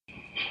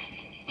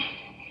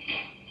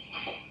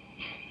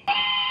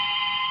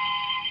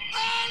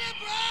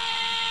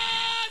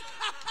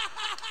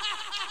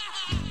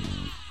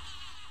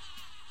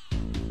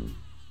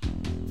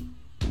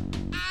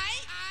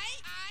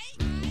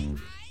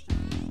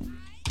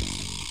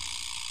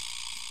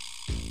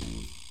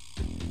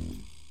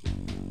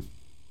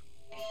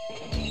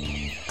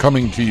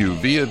Coming to you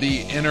via the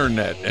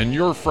internet and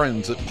your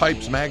friends at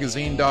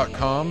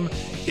PipesMagazine.com,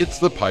 it's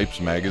the Pipes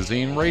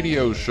Magazine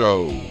radio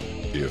show.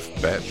 If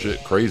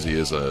batshit crazy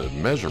is a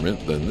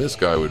measurement, then this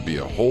guy would be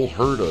a whole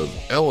herd of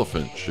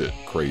elephant shit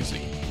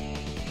crazy.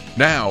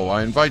 Now,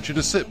 I invite you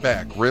to sit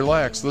back,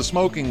 relax, the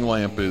smoking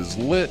lamp is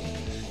lit.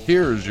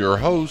 Here's your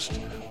host,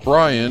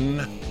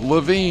 Brian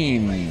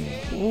Levine.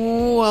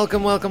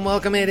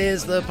 Welcome. It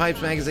is the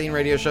Pipes Magazine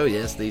radio show.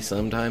 Yes, the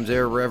sometimes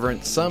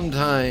irreverent,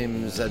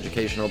 sometimes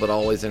educational, but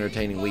always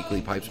entertaining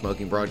weekly pipe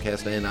smoking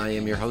broadcast. And I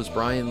am your host,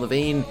 Brian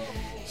Levine.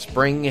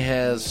 Spring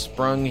has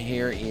sprung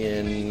here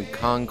in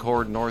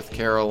Concord, North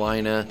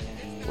Carolina.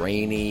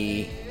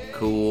 Rainy,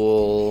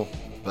 cool,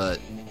 but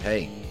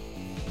hey,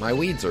 my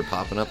weeds are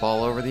popping up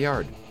all over the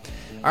yard.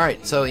 All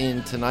right, so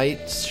in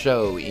tonight's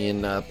show,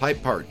 in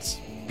Pipe Parts,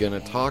 I'm going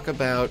to talk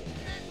about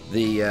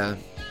the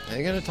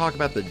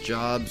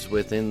jobs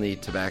within the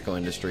tobacco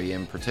industry.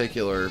 In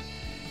particular,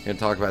 I'm going to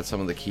talk about some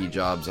of the key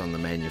jobs on the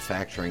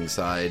manufacturing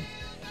side.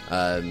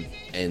 And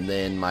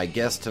then my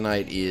guest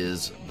tonight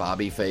is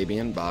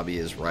Fabian. Bobby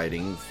is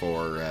writing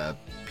for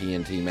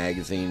P&T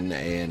Magazine,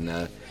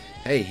 and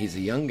hey, he's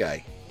a young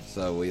guy,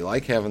 so we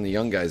like having the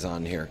young guys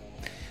on here.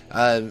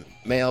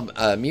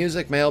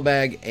 Music,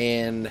 mailbag,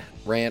 and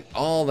rant,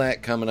 all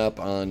that coming up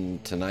on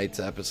tonight's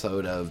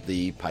episode of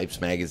the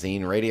Pipes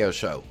Magazine radio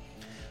show.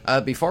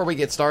 Before we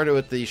get started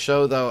with the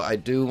show, though, I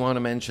do want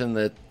to mention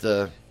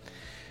that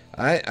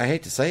I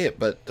hate to say it,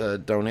 but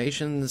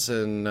donations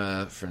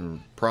and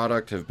from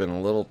product have been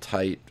a little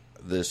tight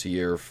this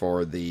year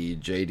for the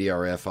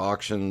JDRF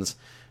auctions.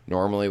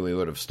 Normally we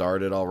would have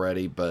started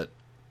already, but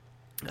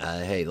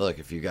hey, look,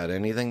 if you got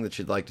anything that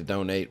you'd like to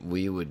donate,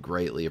 we would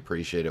greatly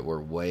appreciate it.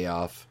 We're way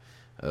off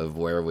of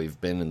where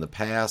we've been in the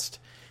past,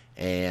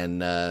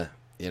 and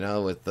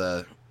with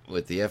the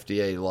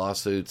FDA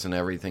lawsuits and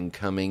everything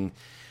coming,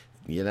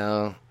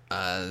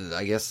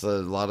 I guess a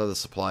lot of the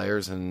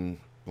suppliers, and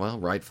well,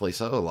 rightfully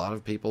so, a lot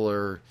of people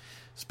are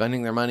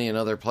spending their money in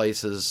other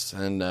places,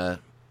 and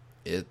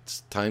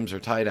times are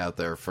tight out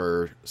there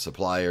for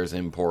suppliers,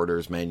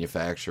 importers,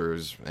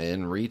 manufacturers,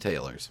 and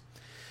retailers.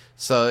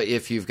 So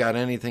if you've got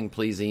anything,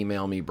 please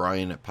email me,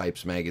 Brian at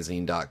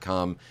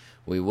PipesMagazine.com.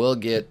 We will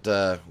get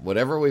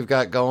whatever we've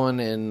got going,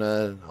 and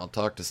I'll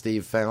talk to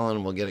Steve Fallon,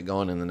 and we'll get it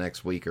going in the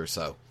next week or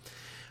so.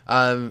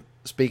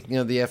 Speaking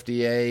of the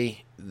FDA,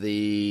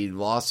 the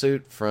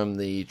lawsuit from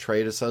the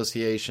trade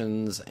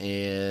associations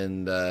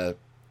and the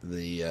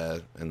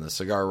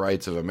Cigar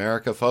Rights of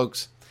America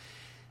folks,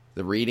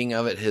 the reading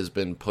of it has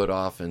been put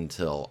off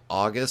until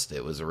August.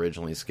 It was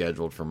originally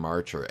scheduled for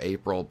March or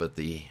April, but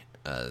the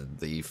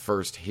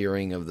first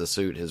hearing of the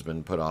suit has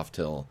been put off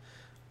till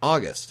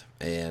August,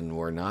 and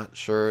we're not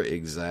sure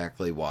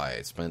exactly why.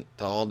 I spent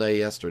all day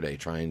yesterday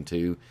trying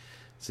to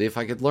see if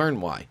I could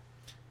learn why.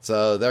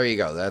 So there you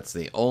go. That's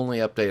the only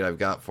update I've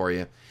got for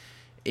you.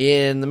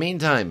 In the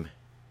meantime,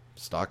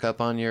 stock up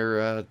on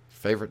your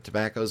favorite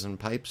tobaccos and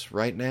pipes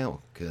right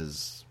now,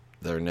 because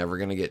they're never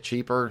going to get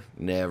cheaper,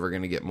 never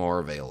going to get more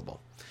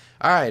available.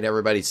 All right,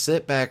 everybody,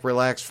 sit back,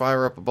 relax,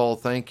 fire up a bowl.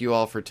 Thank you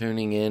all for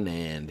tuning in,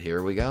 and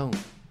here we go.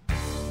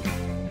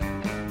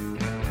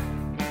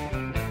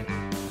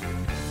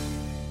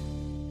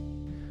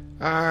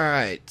 All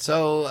right,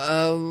 so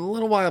a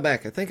little while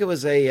back, I think it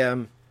was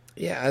a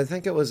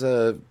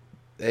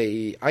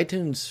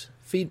iTunes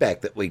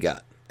feedback that we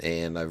got,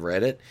 and I've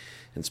read it.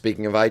 And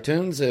speaking of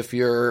iTunes, if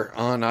you're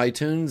on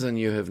iTunes and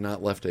you have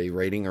not left a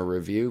rating or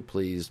review,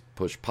 please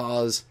push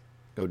pause.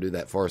 Go do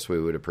that for us. We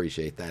would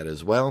appreciate that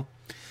as well.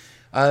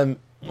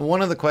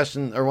 One of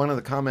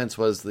the comments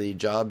was the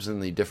jobs in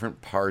the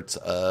different parts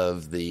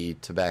of the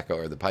tobacco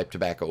or the pipe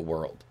tobacco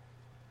world.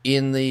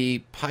 In the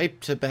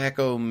pipe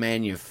tobacco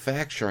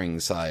manufacturing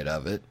side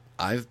of it,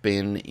 I've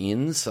been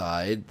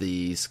inside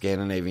the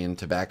Scandinavian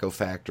Tobacco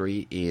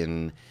Factory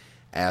in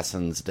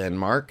Assens,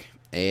 Denmark,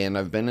 and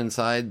I've been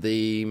inside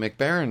the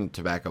McBaron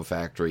Tobacco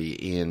Factory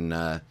in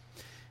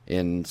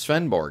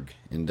Svendborg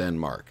in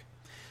Denmark.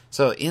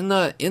 So in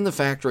the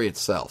factory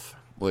itself,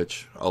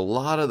 which a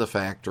lot of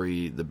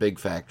the big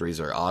factories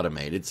are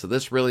automated, so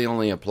this really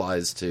only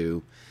applies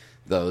to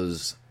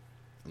those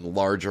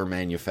larger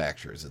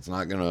manufacturers. It's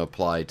not going to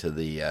apply to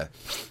the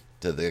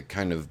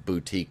kind of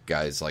boutique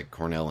guys like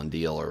Cornell and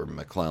Diehl or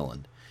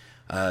McClelland.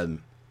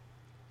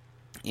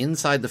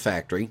 Inside the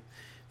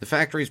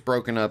factory's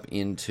broken up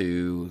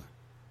into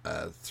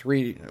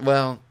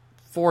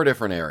 4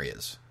 different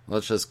areas.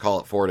 Let's just call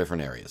it 4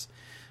 different areas.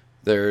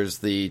 There's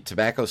the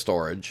tobacco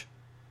storage,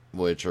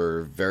 which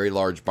are very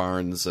large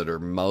barns that are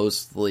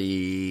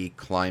mostly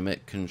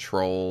climate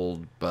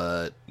controlled,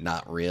 but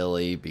not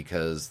really,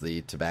 because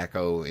the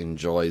tobacco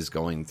enjoys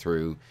going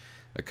through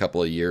a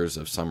couple of years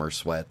of summer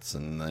sweats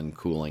and then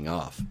cooling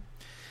off.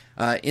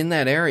 In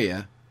that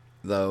area,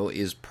 though,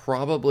 is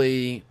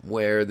probably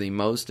where the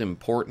most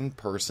important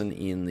person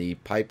in the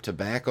pipe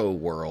tobacco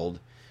world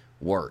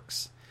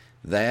works.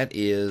 That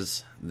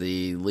is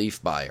the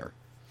leaf buyer.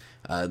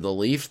 The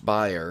leaf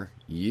buyer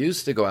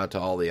used to go out to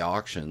all the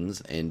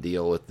auctions and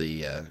deal with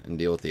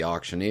the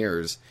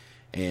auctioneers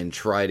and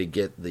try to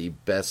get the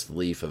best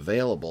leaf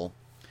available.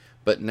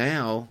 But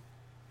now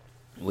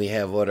we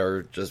have what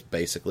are just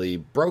basically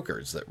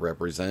brokers that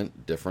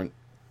represent different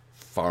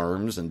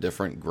farms and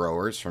different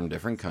growers from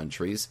different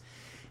countries.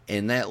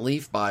 And that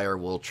leaf buyer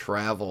will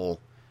travel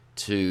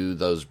to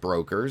those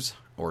brokers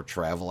or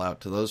travel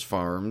out to those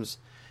farms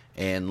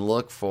and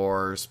look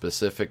for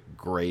specific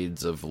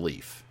grades of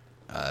leaf,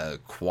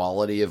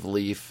 quality of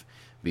leaf,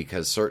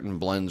 because certain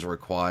blends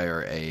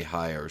require a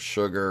higher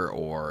sugar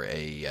or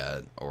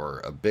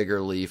a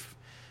bigger leaf.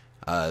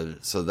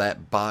 So that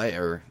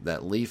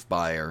leaf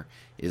buyer,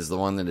 is the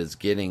one that is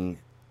getting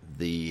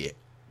the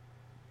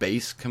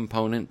base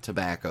component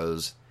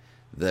tobaccos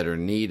that are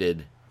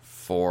needed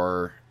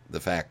for the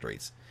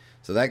factories.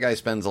 So that guy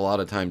spends a lot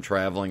of time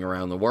traveling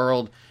around the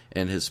world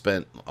and has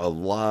spent a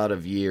lot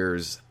of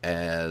years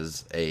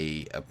as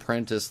a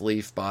apprentice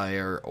leaf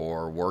buyer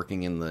or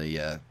working in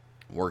the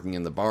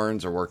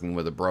barns or working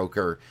with a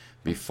broker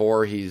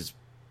before he's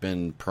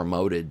been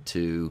promoted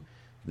to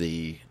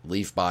the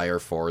leaf buyer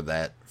for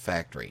that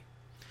factory.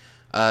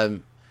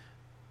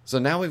 So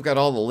now we've got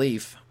all the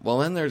leaf. Well,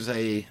 then there's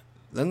a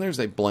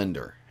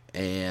blender,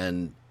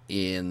 and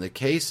in the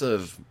case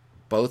of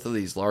both of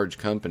these large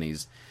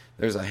companies,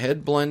 there's a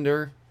head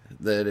blender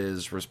that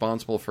is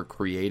responsible for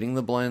creating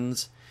the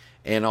blends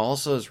and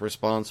also is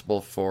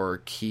responsible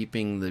for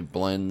keeping the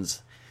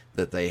blends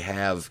that they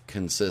have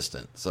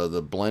consistent. So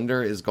the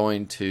blender is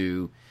going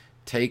to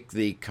take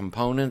the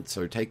components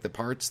or take the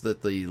parts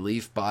that the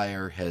leaf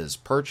buyer has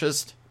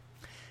purchased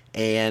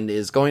and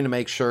is going to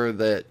make sure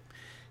that,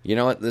 you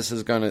know what,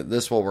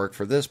 this will work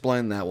for this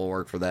blend, that will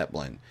work for that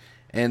blend.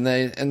 And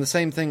the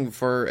same thing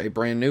for a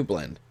brand new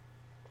blend.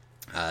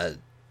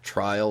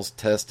 Trials,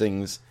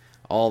 testings,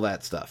 all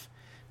that stuff.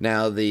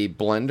 Now, the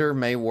blender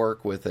may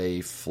work with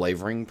a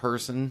flavoring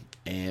person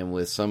and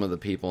with some of the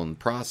people in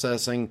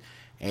processing,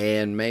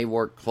 and may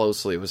work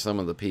closely with some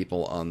of the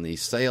people on the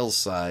sales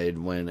side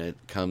when it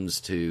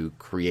comes to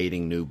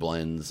creating new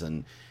blends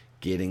and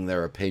getting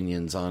their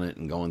opinions on it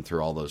and going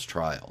through all those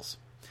trials.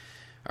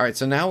 All right,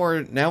 so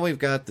now we've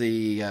got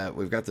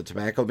the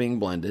tobacco being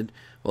blended.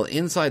 Well,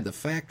 inside the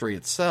factory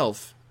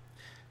itself,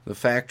 the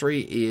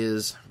factory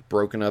is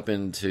broken up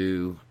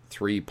into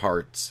 3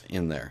 parts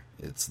in there.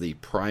 It's the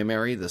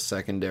primary, the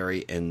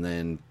secondary, and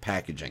then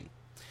packaging.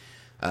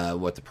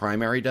 What the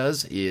primary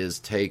does is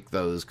take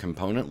those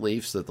component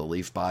leaves that the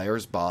leaf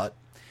buyers bought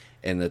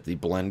and that the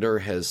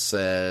blender has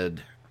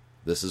said,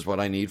 this is what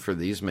I need for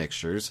these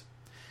mixtures,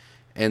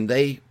 and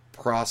they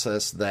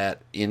process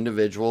that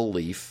individual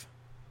leaf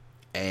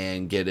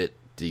and get it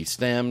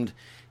destemmed,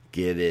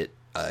 get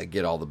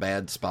all the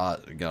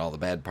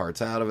bad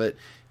parts out of it,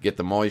 get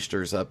the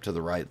moistures up to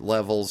the right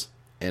levels,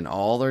 and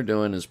all they're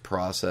doing is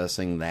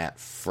processing that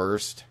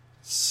first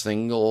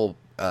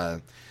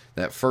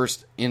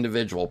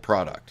individual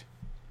product.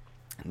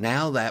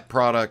 Now that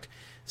product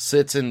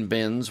sits in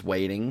bins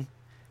waiting,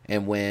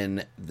 and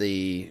when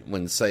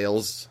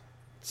sales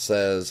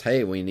says,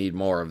 hey, we need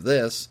more of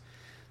this,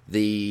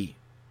 the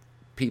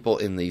people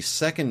in the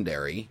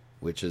secondary,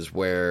 which is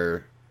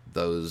where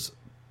those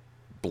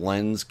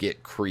blends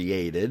get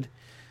created,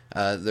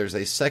 there's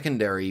a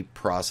secondary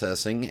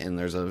processing, and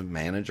there's a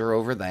manager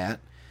over that.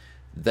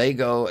 They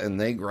go and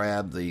they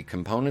grab the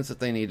components that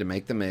they need to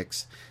make the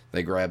mix.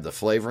 They grab the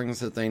flavorings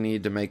that they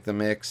need to make the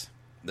mix.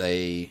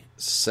 They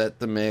set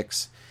the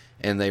mix,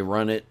 and they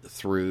run it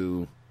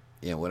through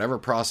whatever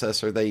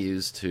processor they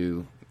use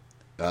to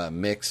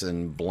mix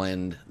and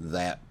blend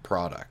that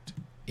product.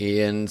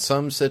 In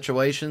some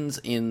situations,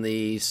 in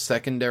the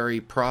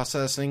secondary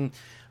processing,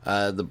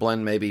 the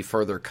blend may be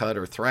further cut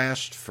or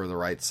thrashed for the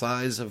right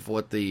size of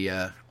what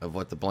the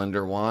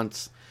blender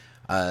wants.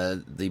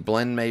 The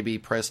blend may be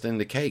pressed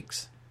into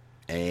cakes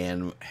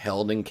and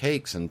held in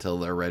cakes until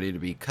they're ready to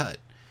be cut.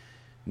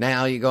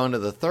 Now you go into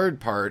the third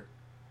part,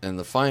 and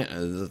the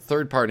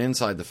third part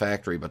inside the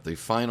factory, but the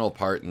final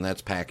part, and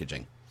that's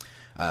packaging.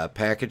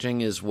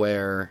 Packaging is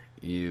where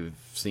you've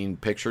seen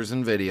pictures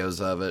and videos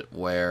of it,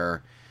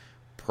 where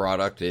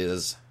product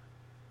is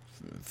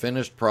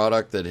finished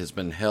product that has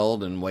been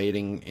held and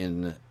waiting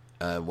in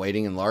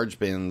large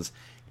bins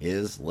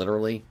is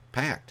literally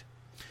packed.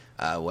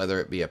 Whether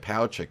it be a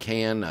pouch, a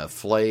can, a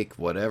flake,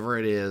 whatever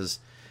it is,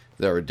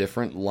 there are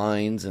different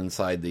lines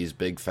inside these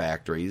big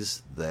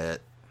factories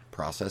that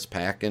process,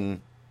 pack,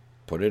 and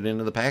put it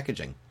into the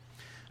packaging.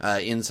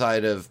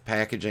 Inside of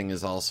packaging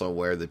is also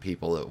where the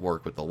people that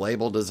work with the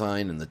label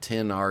design and the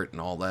tin art and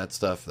all that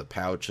stuff, the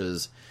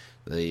pouches,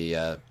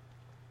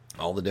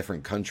 all the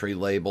different country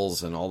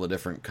labels and all the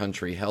different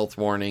country health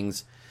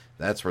warnings,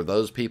 that's where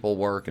those people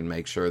work and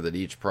make sure that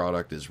each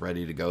product is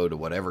ready to go to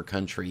whatever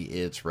country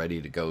it's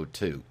ready to go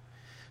to.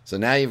 So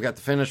now you've got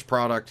the finished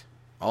product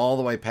all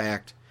the way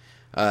packed.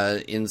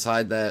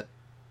 Inside that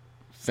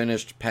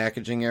finished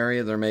packaging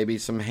area, there may be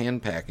some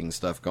hand packing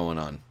stuff going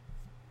on.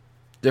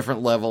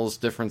 Different levels,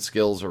 different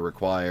skills are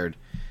required,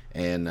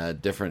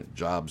 and different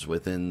jobs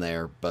within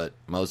there, but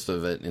most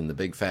of it in the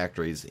big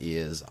factories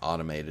is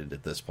automated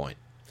at this point.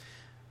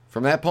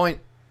 From that point,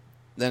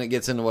 then it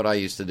gets into what I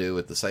used to do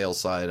with the sales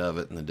side of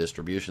it and the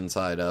distribution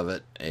side of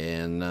it,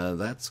 and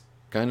that's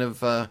kind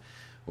of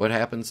what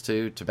happens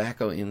to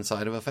tobacco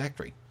inside of a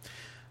factory.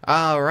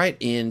 All right,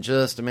 in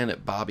just a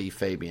minute, Bobby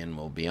Fabian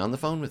will be on the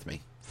phone with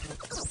me.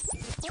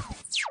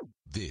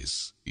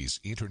 This is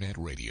Internet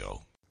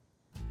Radio.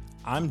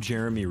 I'm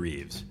Jeremy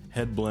Reeves,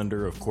 head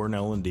blender of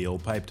Cornell & Deal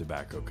Pipe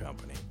Tobacco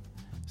Company.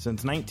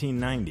 Since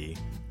 1990,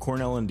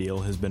 Cornell & Deal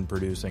has been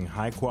producing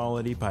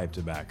high-quality pipe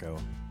tobacco,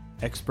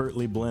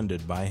 expertly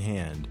blended by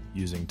hand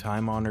using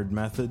time-honored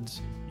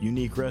methods,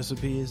 unique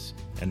recipes,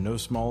 and no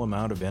small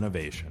amount of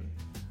innovation.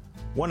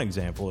 One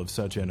example of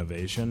such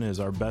innovation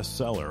is our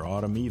bestseller,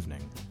 Autumn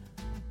Evening.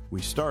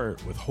 We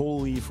start with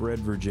whole-leaf red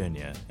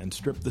Virginia and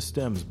strip the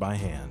stems by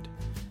hand.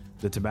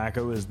 The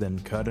tobacco is then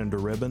cut into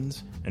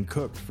ribbons and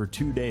cooked for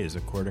 2 days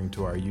according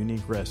to our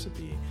unique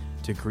recipe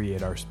to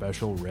create our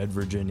special red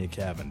Virginia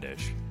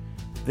Cavendish.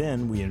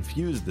 Then we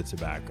infuse the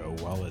tobacco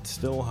while it's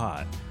still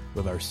hot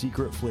with our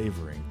secret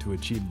flavoring to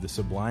achieve the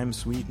sublime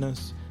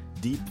sweetness,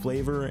 deep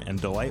flavor, and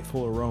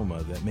delightful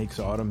aroma that makes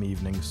Autumn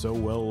Evening so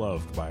well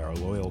loved by our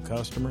loyal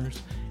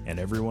customers and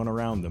everyone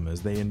around them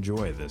as they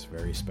enjoy this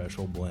very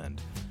special blend.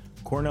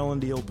 Cornell &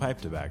 Deal Pipe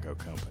Tobacco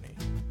Company.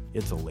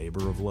 It's a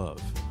labor of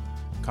love.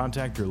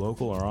 Contact your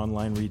local or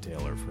online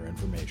retailer for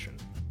information.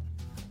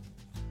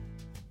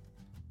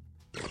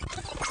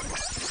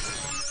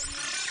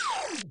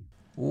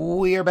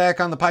 We are back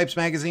on the Pipes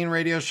Magazine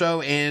radio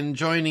show, and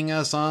joining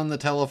us on the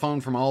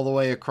telephone from all the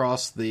way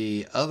across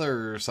the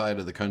other side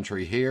of the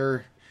country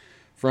here,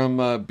 from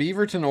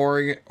Beaverton,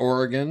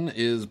 Oregon,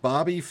 is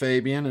Bobby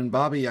Fabian. And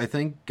Bobby, I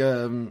think,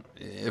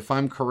 if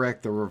I'm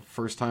correct, the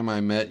first time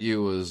I met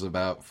you was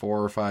about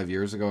 4 or 5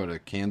 years ago at a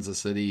Kansas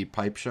City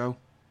pipe show.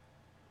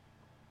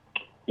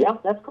 Yeah,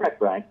 that's correct,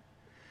 Brian.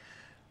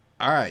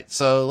 All right,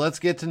 so let's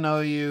get to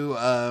know you.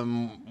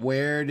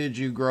 Where did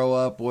you grow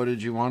up? What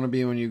did you want to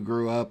be when you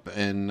grew up?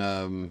 And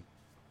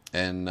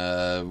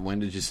when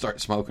did you start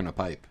smoking a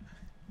pipe?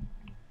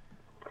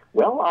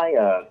 Well,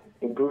 I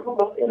grew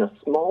up in a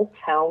small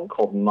town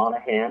called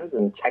Monahans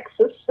in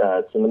Texas.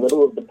 It's in the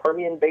middle of the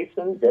Permian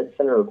Basin, dead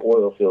center of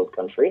oil field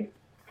country.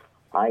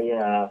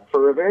 I,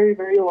 for a very,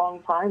 very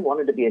long time,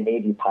 wanted to be a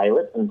Navy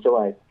pilot until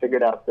I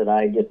figured out that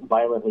I get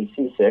violently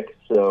seasick,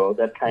 so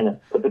that kind of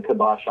put the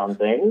kibosh on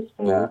things.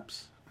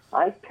 Oops.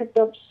 I picked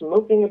up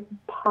smoking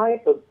a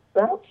pipe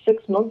about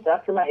 6 months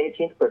after my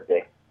 18th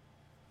birthday.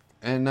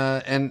 And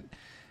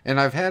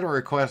I've had a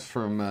request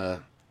from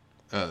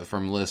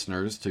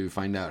listeners to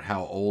find out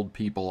how old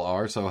people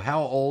are. So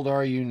how old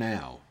are you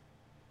now?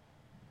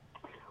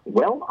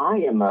 Well, I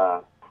am,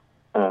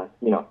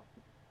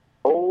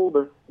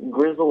 old,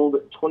 grizzled,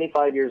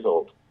 25 years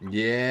old.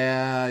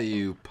 Yeah,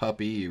 you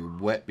puppy, you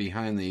wet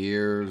behind the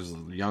ears,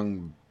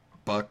 young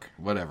buck,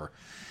 whatever.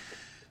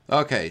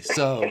 Okay,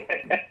 so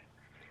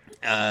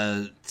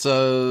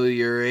so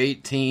you're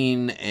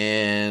 18,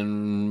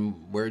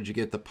 and where'd you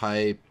get the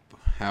pipe?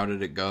 How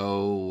did it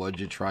go? What'd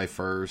you try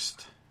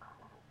first?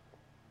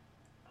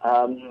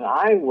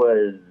 I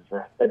was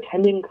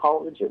attending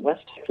college at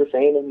West Texas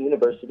A&M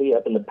University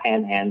up in the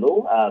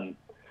Panhandle.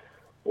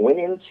 Went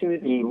into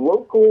the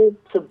local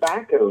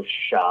tobacco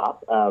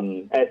shop.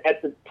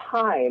 At the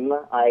time,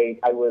 I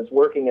was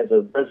working as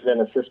a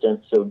resident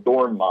assistant, so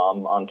dorm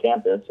mom on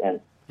campus, and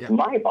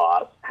my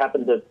boss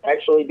happened to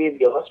actually be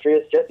the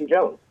illustrious Jesse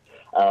Jones.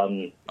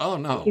 Oh,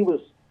 no. He was...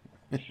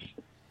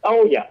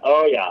 Oh,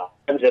 yeah.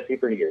 I'm Jesse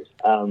for years.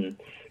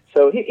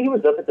 So he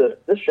was up at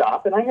the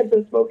shop, and I had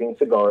been smoking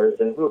cigars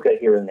and hookah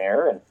here and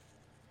there, and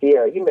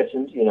he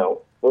mentioned,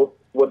 well,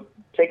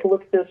 take a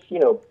look at this,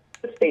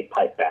 the state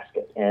pipe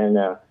basket, and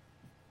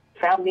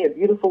found me a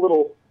beautiful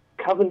little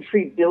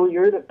Coventry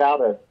billiard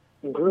about a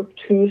Group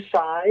 2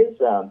 size.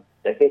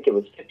 I think it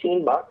was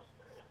 $15.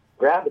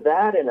 Grabbed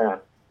that and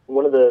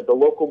one of the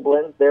local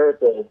blends there at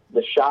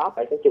the shop.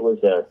 I think it was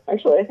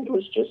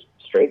just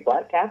straight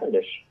black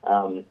Cavendish.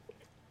 That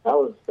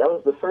was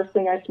the first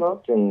thing I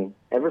smoked, and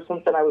ever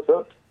since then I was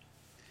hooked.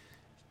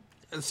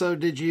 So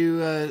did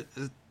you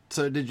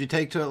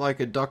take to it like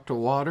a duck to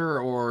water,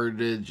 or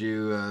did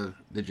you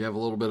have a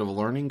little bit of a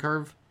learning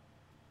curve?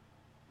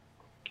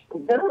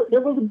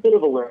 There was a bit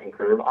of a learning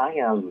curve. I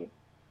am,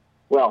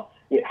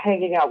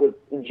 hanging out with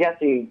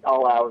Jesse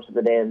all hours of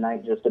the day and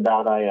night. Just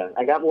about.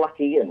 I got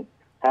lucky and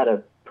had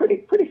a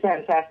pretty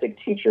fantastic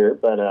teacher.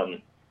 But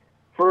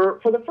for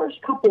the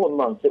first couple of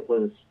months, it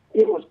was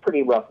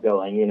pretty rough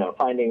going.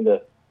 Finding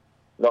the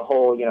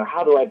whole,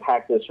 how do I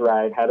pack this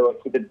right? How do I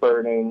keep it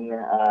burning?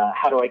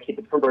 How do I keep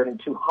it from burning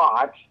too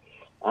hot?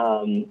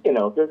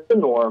 The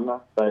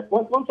norm. But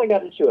once I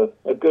got into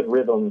a good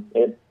rhythm,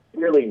 it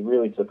really,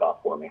 really took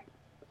off for me.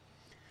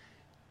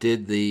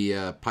 Did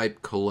the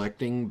pipe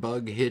collecting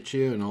bug hit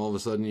you, and all of a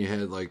sudden you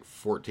had like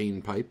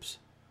 14 pipes?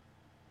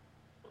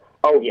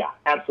 Oh, yeah,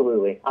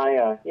 absolutely.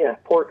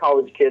 Poor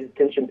college kid,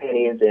 pinching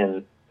pennies,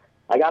 and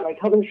I got my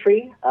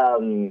Coventry.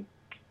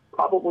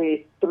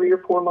 Probably 3 or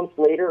 4 months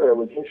later, I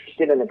was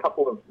interested in a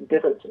couple of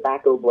different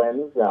tobacco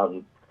blends.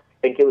 I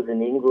think it was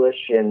in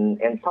English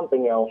and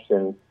something else,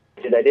 and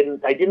I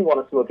didn't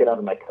want to smoke it out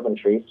of my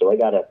Coventry, so I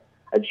got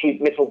a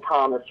cheap Mitchell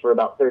Thomas for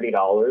about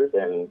 $30,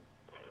 and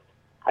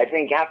I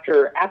think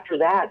after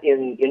that,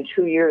 in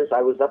 2 years,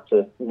 I was up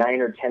to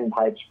 9 or 10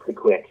 pipes pretty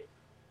quick.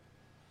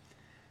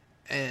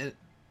 And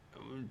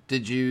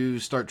did you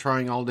start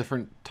trying all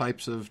different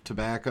types of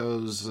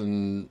tobaccos,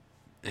 and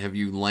have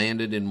you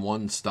landed in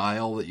one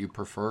style that you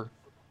prefer?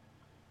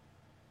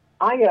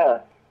 I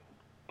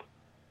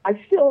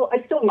still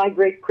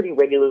migrate pretty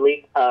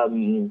regularly.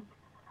 I'm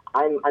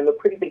a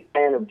pretty big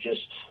fan of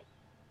just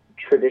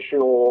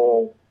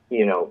traditional,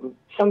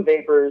 some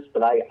vapors,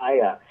 but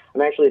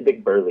I'm actually a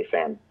big Burley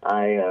fan.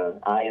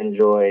 I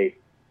enjoy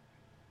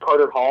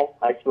Carter Hall.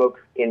 I smoke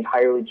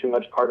entirely too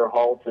much Carter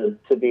Hall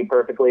to be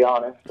perfectly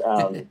honest.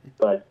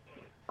 But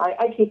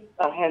I keep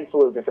a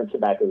handful of different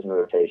tobaccos in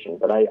rotation,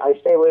 but I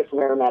stay away from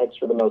aromatics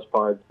for the most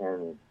part,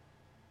 and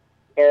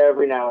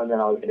every now and then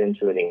I'll get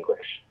into an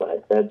English,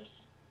 but that's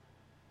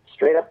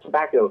straight up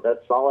tobacco.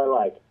 That's all I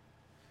like.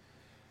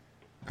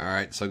 All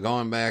right, so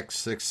going back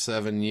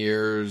 6-7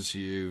 years,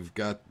 you've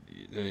got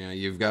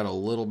a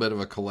little bit of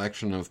a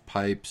collection of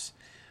pipes.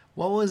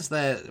 What was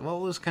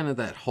kind of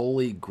that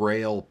holy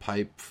grail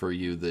pipe for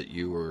you that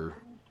you were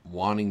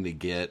wanting to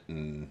get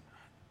and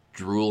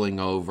drooling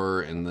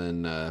over and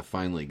then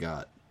finally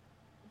got?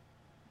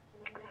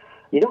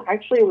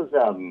 Actually it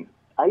was,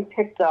 I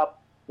picked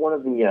up one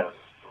of the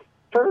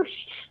first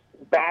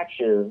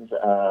batches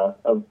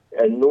of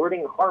a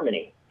Nording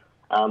Harmony.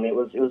 It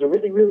was a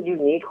really, really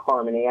unique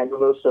Harmony. I know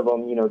most of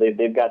them,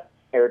 they've got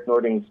Eric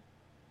Nording's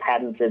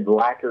patented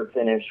lacquer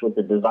finish with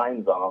the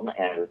designs on them,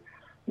 and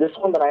this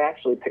one that I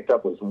actually picked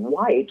up was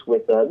white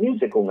with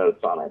musical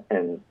notes on it,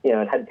 and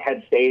it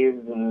had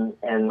staves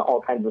and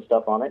all kinds of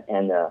stuff on it,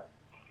 and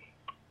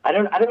I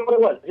don't know what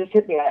it was. It just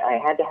hit me. I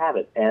had to have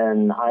it,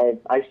 and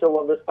I still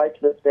love this pipe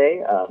to this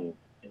day.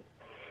 It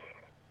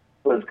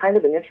was kind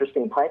of an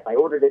interesting pipe. I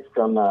ordered it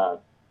from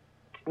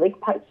I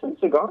think Pipes and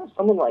Cigars,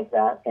 someone like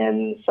that,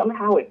 and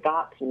somehow it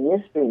got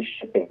missed in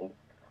shipping.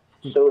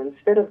 So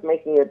instead of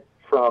making it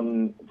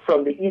from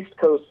the East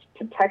Coast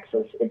to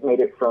Texas, it made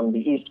it from the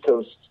East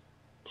Coast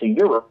to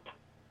Europe,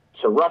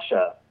 to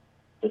Russia,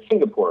 to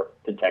Singapore,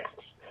 to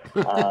Texas.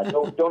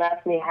 Don't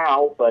ask me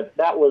how, but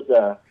that was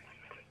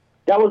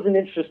an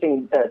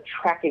interesting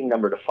tracking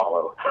number to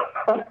follow.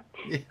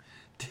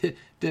 Did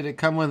it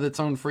come with its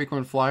own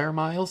frequent flyer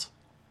miles?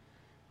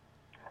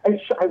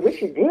 I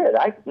wish it did.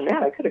 I could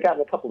have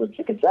gotten a couple of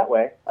tickets that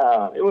way.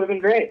 It would have been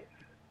great.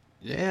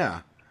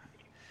 Yeah.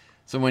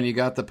 So when you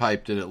got the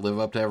pipe, did it live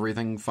up to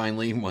everything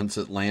finally once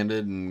it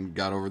landed and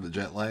got over the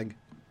jet lag?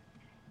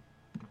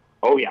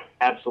 Oh yeah,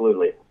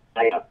 absolutely.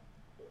 I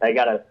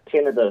got a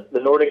tin of the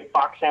Nordic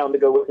Foxhound to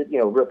go with it.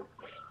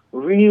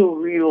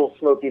 Real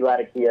smoky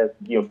Latakia,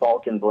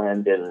 Balkan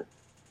blend, and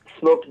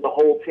smoked the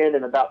whole tin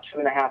in about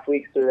 2.5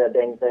 weeks through that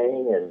dang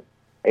thing, and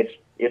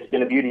it's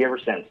been a beauty ever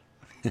since.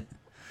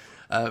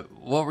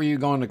 What were you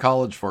going to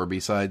college for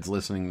besides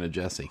listening to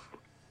Jesse?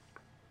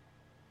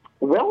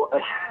 Well,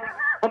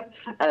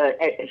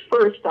 at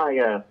first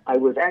I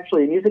was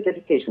actually a music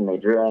education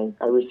major.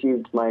 I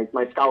received my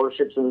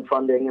scholarships and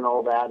funding and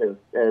all that as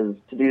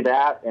to do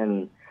that,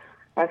 and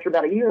after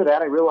about a year of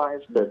that, I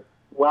realized that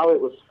while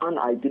it was fun,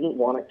 I didn't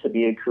want it to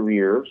be a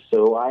career,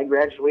 so I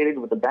graduated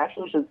with a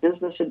Bachelor's of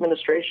Business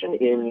Administration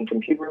in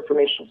Computer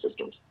Information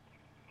Systems.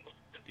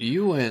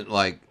 You went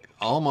like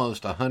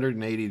almost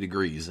 180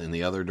 degrees in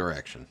the other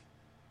direction.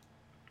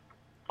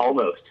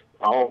 Almost.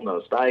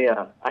 I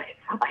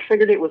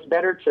figured it was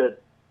better to,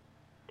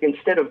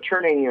 instead of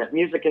turning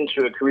music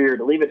into a career,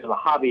 to leave it as a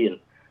hobby and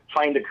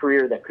find a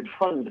career that could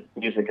fund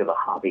music as a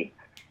hobby.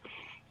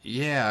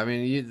 Yeah, I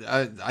mean,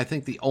 I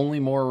think the only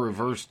more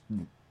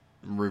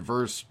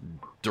reverse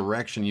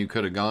direction you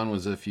could have gone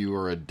was if you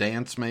were a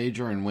dance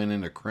major and went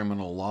into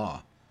criminal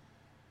law.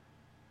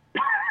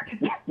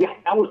 Yeah,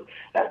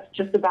 that's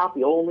just about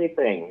the only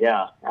thing.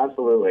 Yeah,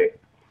 absolutely.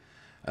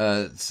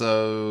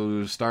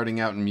 So starting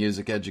out in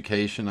music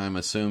education, I'm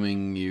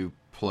assuming you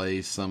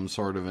play some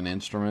sort of an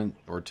instrument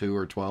or 2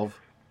 or 12?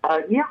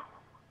 Yeah,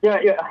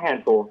 a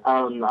handful.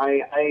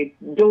 I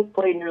don't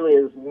play nearly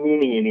as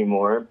many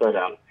anymore, but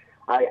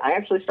I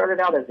actually started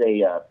out as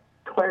a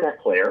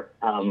clarinet player.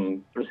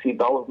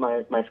 Received all of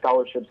my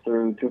scholarships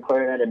through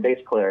clarinet and bass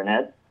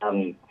clarinet.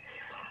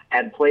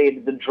 Had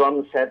played the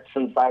drum set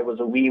since I was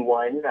a wee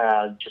one,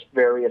 just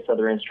various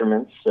other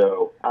instruments.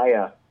 So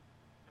I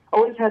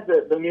always had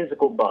the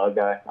musical bug.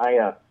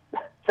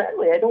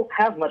 Sadly, I don't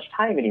have much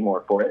time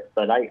anymore for it,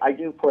 but I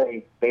do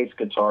play bass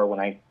guitar when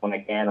I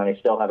can, and I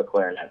still have a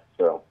clarinet.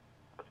 So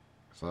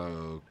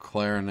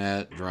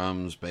clarinet,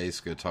 drums,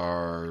 bass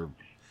guitar.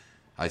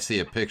 I see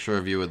a picture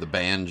of you with the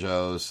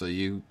banjo, so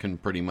you can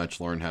pretty much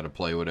learn how to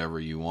play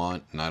whatever you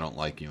want, and I don't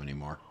like you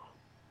anymore.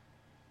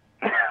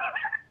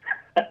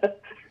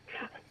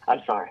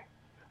 I'm sorry.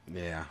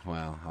 Yeah,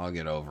 well, I'll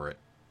get over it.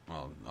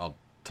 Well, I'll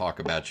talk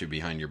about you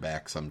behind your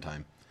back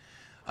sometime.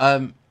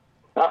 All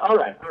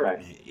right.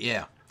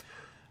 Yeah.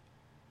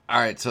 All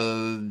right,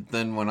 so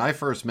then when I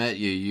first met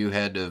you, you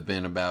had to have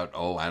been about,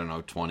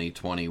 20,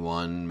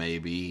 21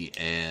 maybe,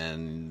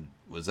 and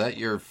Was that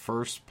your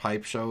first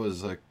pipe show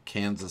as a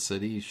Kansas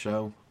City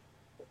show?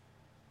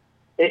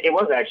 It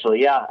was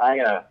actually, yeah.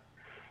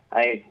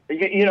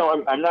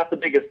 I'm not the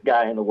biggest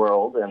guy in the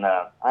world, and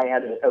I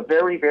had a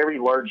very, very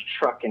large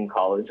truck in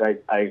college.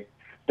 I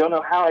don't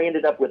know how I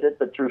ended up with it,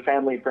 but through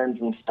family,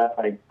 friends, and stuff,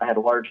 I had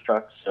a large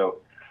truck. So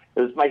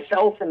it was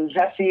myself and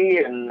Jesse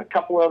and a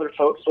couple other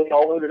folks. So we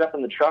all loaded up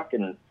in the truck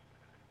and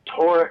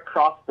tore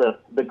across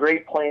the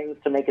Great Plains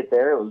to make it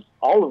there. It was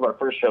all of our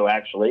first show,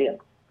 actually, and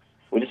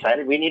we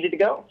decided we needed to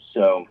go.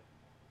 So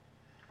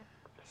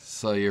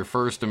your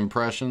first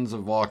impressions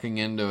of walking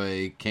into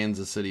a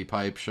Kansas City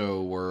pipe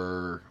show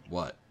were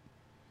what?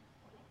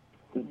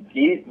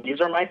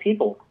 These are my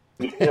people.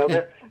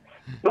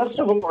 Most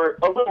of them were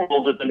a little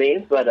older than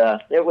me, but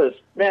it was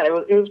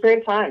a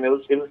great time. It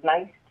was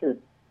nice to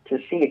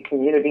see a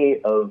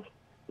community of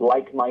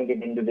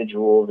like-minded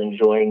individuals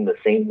enjoying the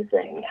same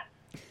thing.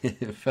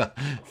 It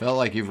felt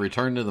like you've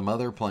returned to the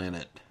mother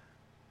planet.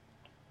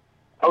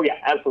 Oh yeah,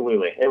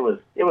 absolutely. It was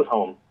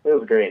home. It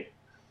was great.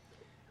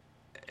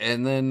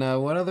 And then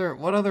what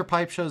other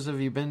pipe shows have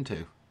you been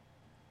to?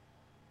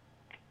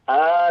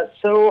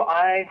 So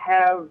I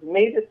have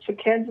made it to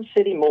Kansas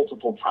City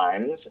multiple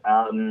times.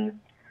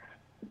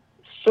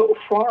 So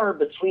far,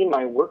 between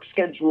my work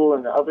schedule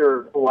and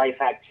other life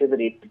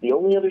activities, the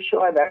only other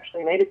show I've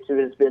actually made it to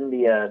has been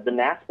the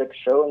NASPIC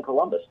show in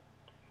Columbus.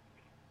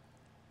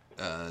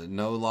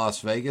 No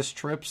Las Vegas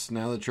trips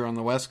now that you're on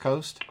the West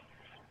Coast?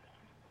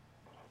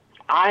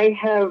 I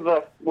have,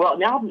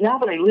 now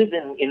that I live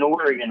in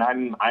Oregon,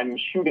 I'm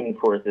shooting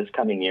for it this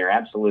coming year,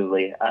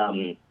 absolutely.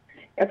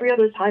 Every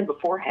other time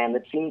beforehand,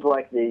 it seemed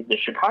like the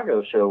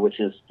Chicago show, which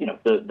is,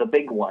 the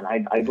big one,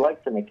 I'd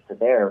like to make it to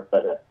there,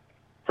 but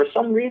for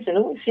some reason, it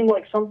always seemed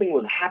like something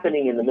was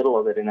happening in the middle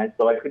of it, and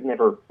so I could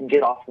never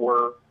get off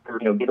work or,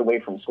 get away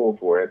from school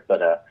for it.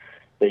 But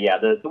yeah,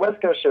 the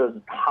West Coast show is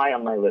high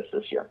on my list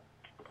this year.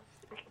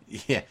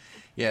 Yeah,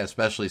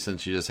 especially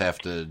since you just have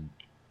to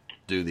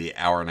do the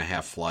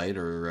hour-and-a-half flight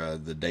or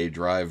the day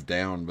drive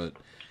down. But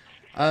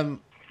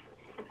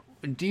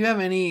do you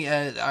have any?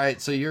 All right,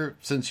 so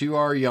since you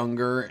are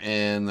younger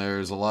and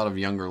there's a lot of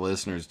younger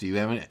listeners, do you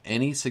have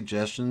any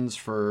suggestions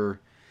for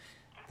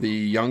the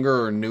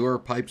younger or newer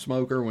pipe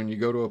smoker when you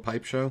go to a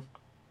pipe show?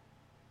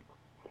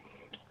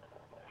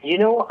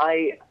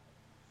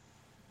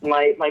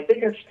 My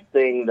biggest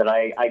thing that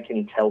I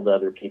can tell to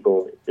other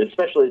people,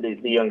 especially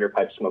the younger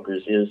pipe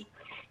smokers, is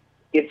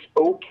it's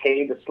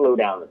okay to slow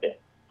down a bit.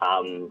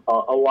 A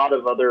lot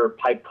of other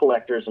pipe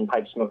collectors and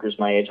pipe smokers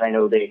my age, I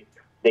know they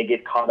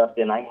get caught up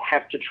in, I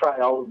have to try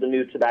all of the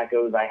new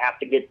tobaccos, I have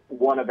to get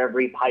one of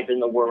every pipe in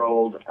the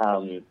world.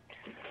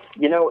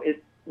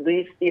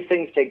 These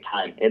things take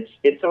time.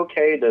 It's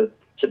okay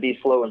to be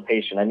slow and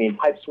patient. I mean,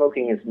 pipe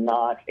smoking is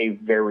not a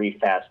very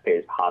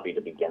fast-paced hobby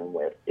to begin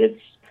with.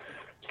 It's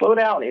slow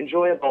down,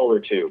 enjoy a bowl or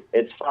two.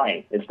 It's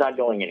fine. It's not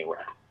going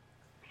anywhere.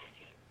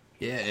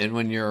 Yeah, and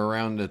when you're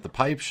around at the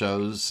pipe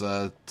shows,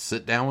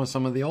 sit down with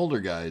some of the older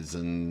guys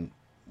and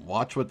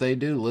watch what they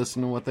do,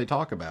 listen to what they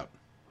talk about.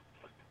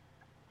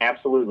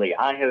 Absolutely.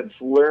 I have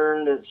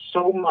learned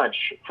so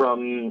much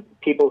from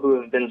people who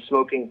have been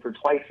smoking for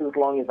twice as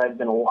long as I've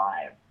been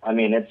alive. I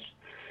mean, it's,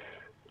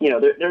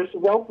 there's a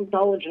wealth of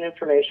knowledge and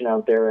information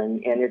out there,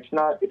 and it's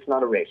not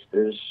a race.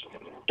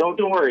 Don't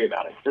worry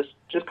about it.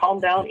 Just calm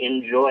down,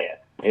 enjoy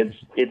it.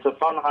 It's a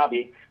fun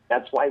hobby.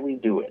 That's why we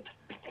do it.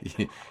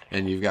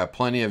 And you've got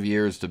plenty of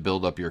years to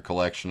build up your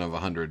collection of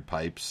 100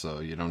 pipes, so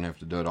you don't have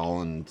to do it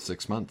all in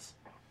 6 months.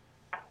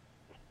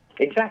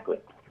 Exactly.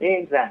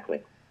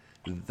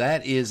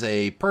 That is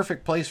a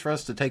perfect place for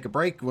us to take a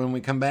break. When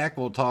we come back,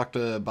 we'll talk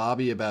to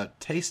Bobby about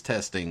taste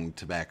testing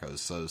tobaccos.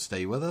 So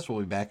stay with us. We'll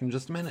be back in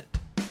just a minute.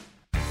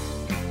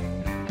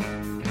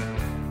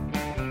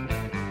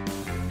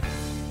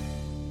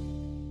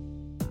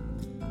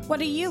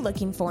 What are you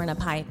looking for in a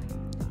pipe?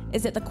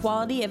 Is it the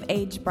quality of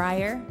aged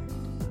briar?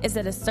 Is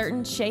it a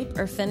certain shape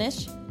or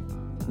finish?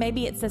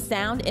 Maybe it's the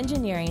sound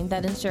engineering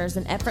that ensures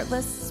an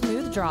effortless,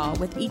 smooth draw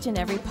with each and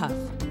every puff.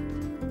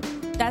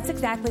 That's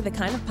exactly the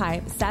kind of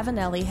pipe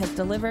Savinelli has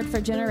delivered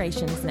for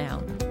generations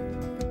now.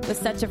 With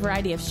such a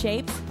variety of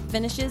shapes,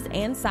 finishes,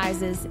 and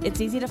sizes, it's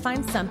easy to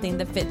find something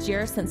that fits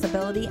your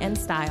sensibility and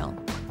style.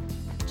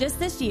 Just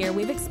this year,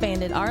 we've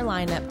expanded our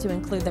lineup to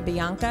include the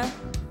Bianca,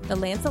 the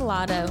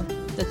Lanceolato,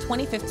 the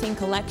 2015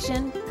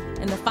 collection,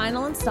 and the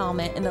final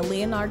installment in the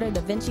Leonardo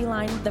da Vinci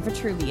line, the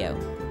Vitruvio.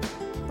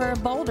 For a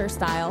bolder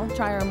style,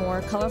 try our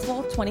more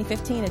colorful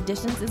 2015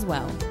 editions as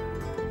well.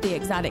 The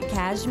exotic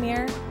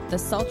cashmere, the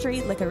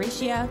sultry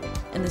licoricia,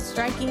 and the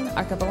striking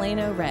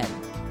arcobaleno red.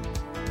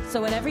 So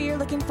whatever you're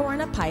looking for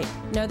in a pipe,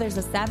 know there's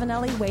a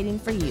Savinelli waiting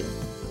for you.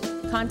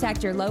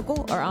 Contact your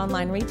local or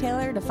online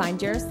retailer to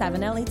find your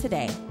Savinelli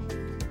today.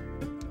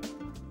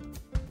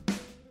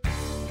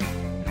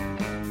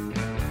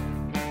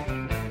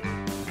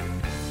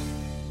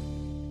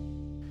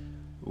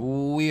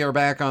 We are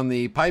back on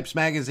the Pipes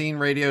Magazine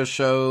radio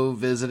show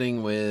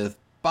visiting with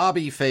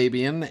Bobby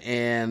Fabian,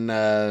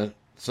 and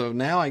so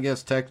now I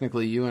guess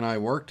technically you and I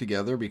work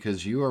together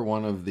because you are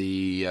one of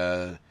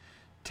the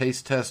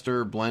taste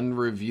tester, blend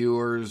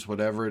reviewers,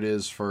 whatever it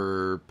is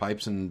for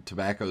Pipes and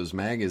Tobaccos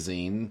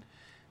magazine.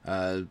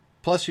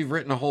 Plus, you've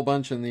written a whole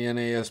bunch in the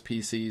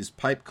NASPC's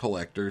Pipe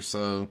Collector.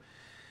 So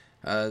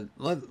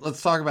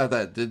let's talk about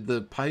that. Did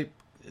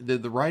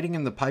the writing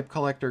in the Pipe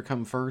Collector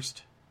come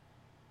first?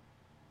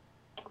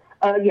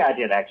 Yeah, I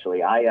did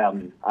actually. I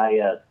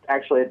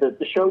actually at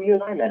the show you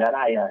and I met at,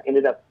 I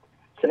ended up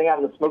sitting out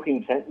in the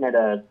smoking tent and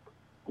met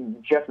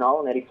Jeff Knoll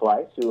and Eddie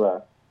Fleiss, who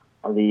are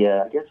the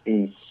I guess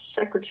the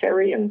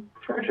secretary and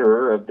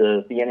treasurer of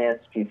the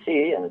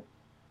NASPC, and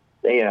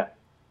they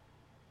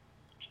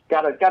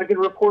got a good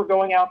report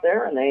going out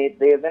there, and they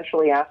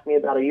eventually asked me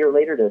about a year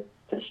later to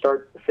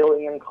start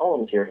filling in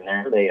columns here and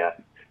there.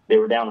 They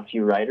were down a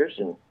few writers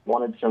and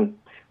wanted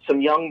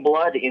some young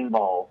blood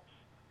involved.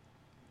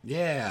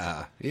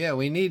 Yeah,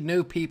 we need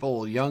new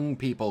people, young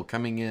people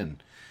coming in.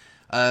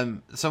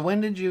 So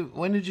when did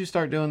you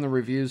start doing the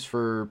reviews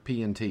for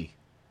P&T?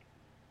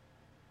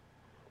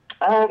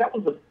 That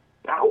was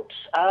about,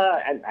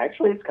 and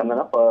actually it's coming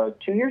up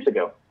 2 years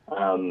ago,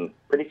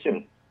 pretty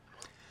soon.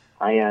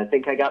 I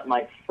think I got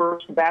my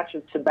first batch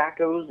of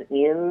tobaccos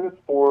in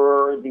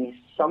for the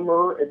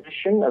summer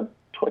edition of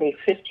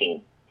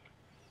 2015.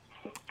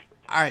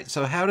 All right,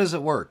 so how does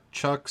it work?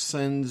 Chuck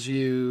sends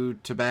you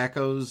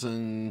tobaccos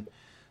and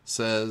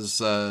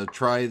says,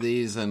 try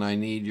these, and I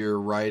need your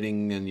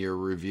writing and your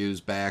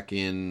reviews back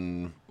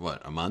in,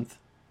 what, a month?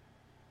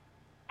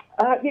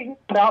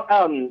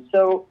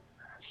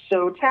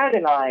 So Tad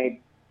and I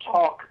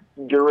talk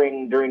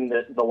during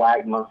the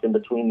lag month in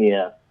between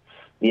the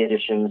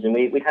editions, and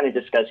we kind of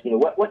discuss,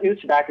 what new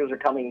tobaccos are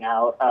coming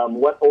out,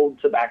 what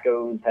old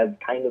tobaccos have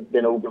kind of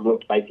been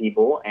overlooked by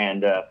people,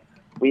 and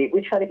we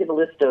try to get a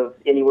list of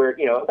anywhere,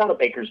 about a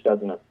baker's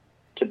dozen of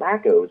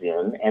tobaccos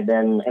in, and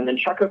then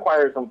Chuck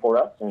acquires them for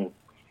us, and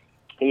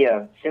he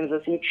sends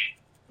us each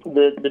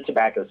the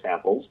tobacco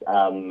samples.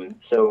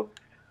 So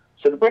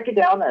to break it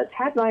down,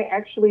 Tad and I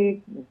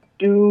actually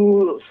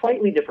do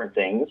slightly different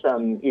things.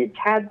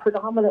 Tad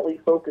predominantly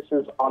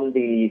focuses on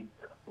the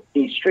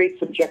straight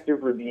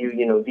subjective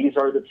review. These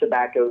are the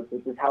tobaccos.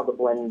 This is how the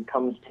blend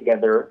comes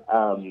together.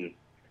 I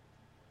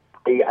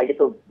get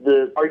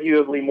the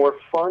arguably more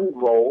fun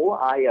role.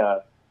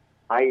 I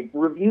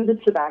review the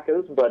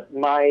tobaccos, but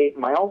my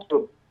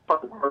also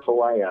part and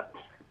parcel,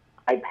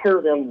 I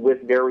pair them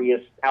with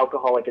various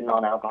alcoholic and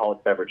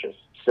non-alcoholic beverages.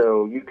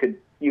 So you could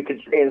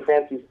say in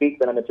fancy speak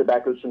that I'm a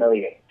tobacco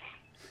sommelier.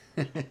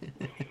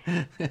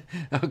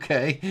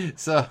 Okay,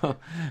 so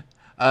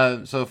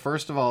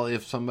first of all,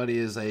 if somebody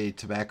is a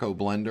tobacco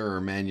blender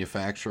or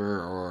manufacturer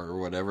or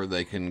whatever,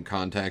 they can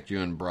contact you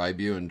and bribe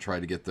you and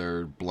try to get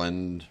their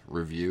blend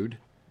reviewed.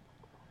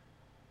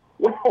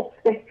 Well,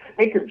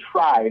 they could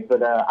try,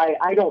 but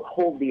I don't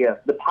hold the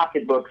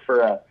pocketbook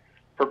for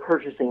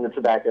purchasing the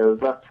tobaccos.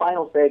 The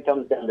final say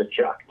comes down to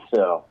Chuck.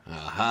 So.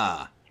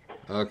 Aha.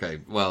 Okay.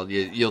 Well,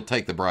 you'll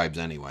take the bribes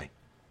anyway.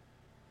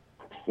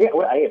 Yeah.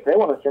 Well, if they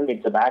want to send me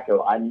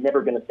tobacco, I'm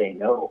never going to say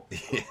no.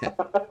 Yeah.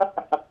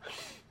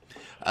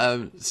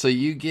 So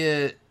you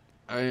get.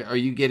 Are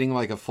you getting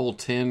like a full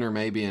tin or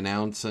maybe an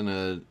ounce in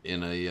a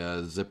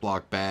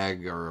Ziploc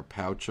bag or a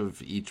pouch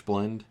of each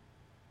blend?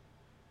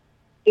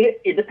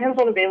 It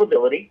depends on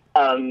availability.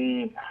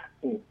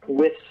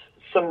 With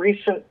some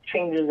recent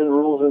changes in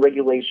rules and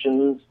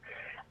regulations,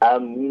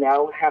 we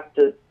now have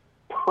to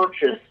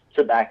purchase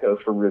tobacco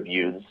for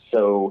reviews.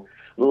 So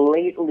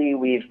lately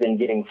we've been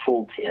getting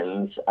full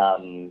tins.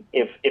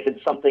 If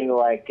it's something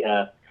like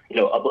a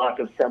block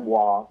of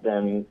Sebois,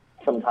 then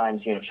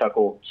sometimes Chuck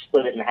will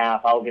split it in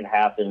half. I'll get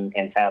half, and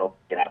Tad will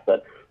get half.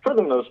 But for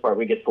the most part,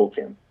 we get full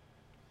tins.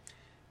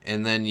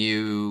 And then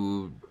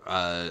you,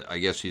 I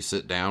guess you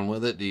sit down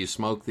with it. Do you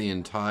smoke the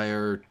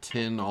entire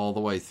tin all the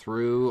way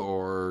through,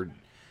 or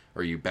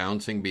are you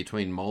bouncing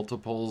between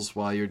multiples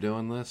while you're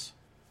doing this?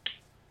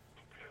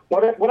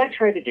 What I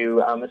try to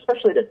do,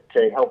 especially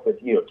to help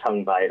with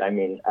tongue bite. I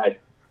mean,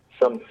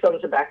 some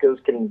tobaccos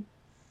can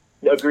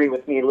agree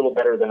with me a little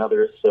better than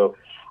others, so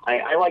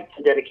I like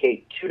to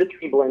dedicate 2 to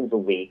 3 blends a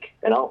week,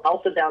 and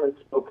I'll sit down and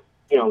smoke.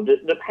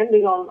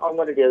 Depending on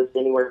what it is,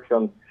 anywhere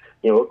from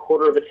a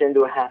quarter of a tin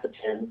to a half a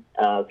tin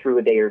through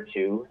a day or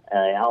two.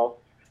 I'll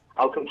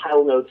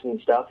compile notes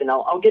and stuff, and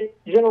I'll get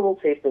general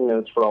tasting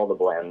notes for all the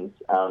blends.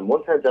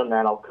 Once I've done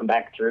that, I'll come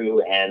back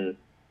through and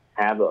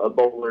have a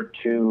bowl or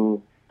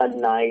two a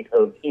night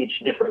of each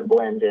different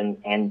blend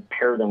and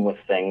pair them with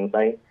things.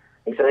 I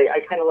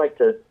kind of like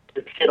to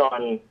sit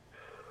on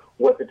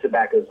what the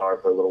tobaccos are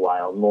for a little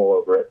while and mull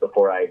over it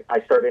before I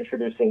start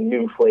introducing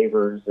new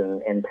flavors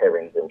and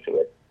pairings into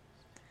it.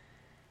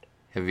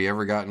 Have you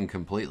ever gotten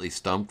completely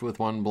stumped with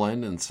one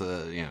blend and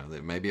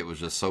that maybe it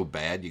was just so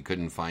bad you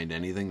couldn't find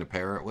anything to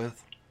pair it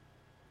with?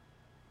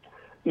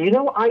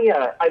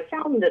 I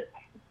found that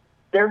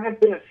there have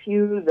been a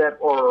few that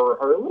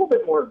are a little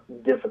bit more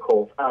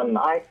difficult.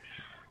 I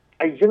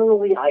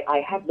generally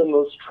have the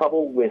most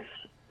trouble with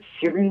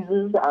series.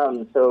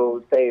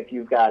 So say if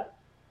you've got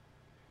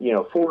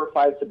 4 or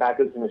 5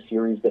 tobaccos in a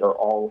series that are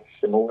all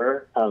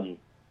similar,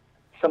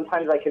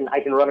 sometimes I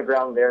can run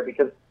aground there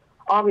because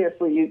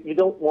obviously you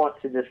don't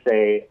want to just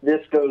say,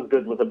 this goes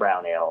good with a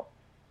brown ale.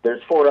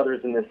 There's 4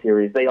 others in this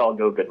series. They all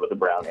go good with a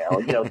brown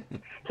ale. You know,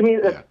 to me,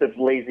 that's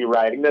lazy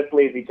writing. That's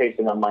lazy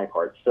tasting on my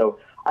part. So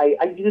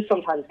I do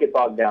sometimes get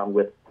bogged down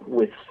with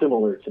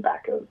similar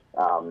tobaccos.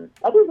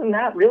 Other than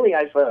that, really,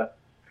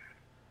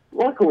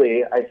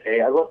 luckily,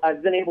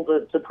 I've been able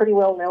to pretty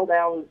well nail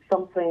down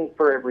something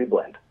for every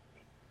blend.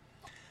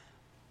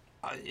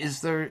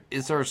 Is there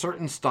a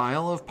certain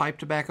style of pipe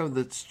tobacco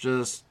that's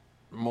just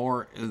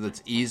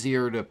that's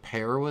easier to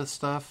pair with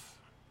stuff?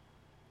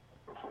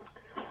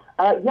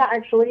 Yeah,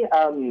 actually,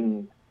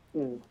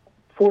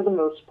 for the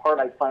most part,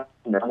 I find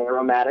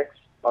non-aromatics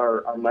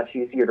are much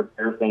easier to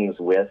pair things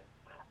with.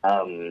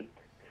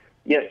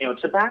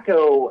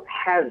 Tobacco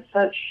has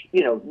such,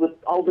 with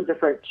all the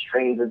different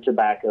strains of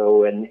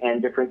tobacco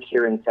and different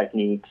curing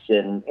techniques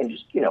and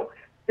just,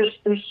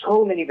 there's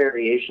so many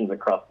variations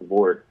across the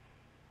board.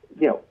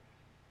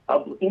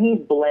 Any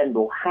blend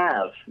will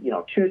have,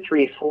 2,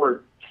 3,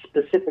 4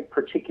 specific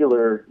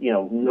particular,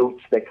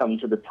 notes that come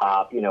to the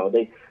top.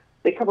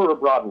 They cover a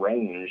broad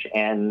range,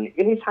 and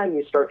anytime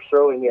you start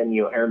throwing in,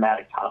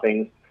 aromatic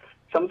toppings,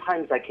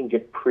 sometimes that can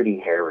get pretty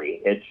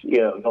hairy. It's,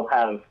 they'll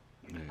have,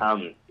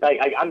 I'm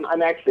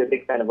actually a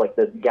big fan of like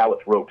the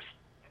Gowith ropes,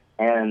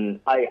 and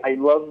I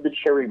love the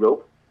cherry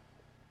rope.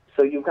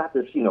 So you've got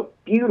this,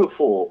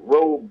 beautiful,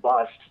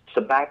 robust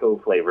tobacco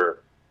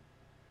flavor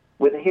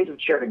with a hint of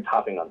cherry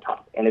topping on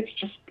top, and it's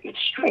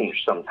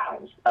strange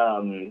sometimes.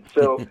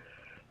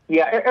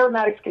 Yeah,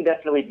 aromatics can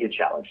definitely be a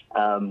challenge.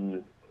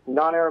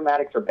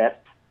 Non-aromatics are best,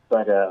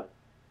 but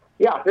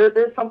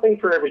there's something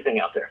for everything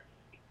out there.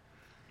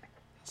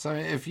 So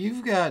if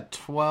you've got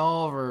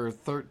 12 or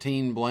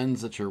 13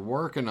 blends that you're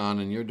working on,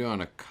 and you're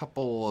doing a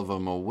couple of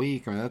them a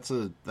week, I mean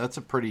that's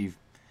a pretty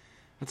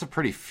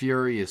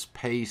furious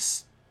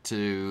pace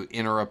to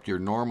interrupt your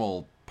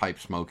normal pipe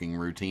smoking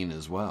routine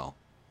as well.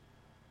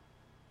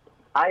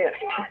 I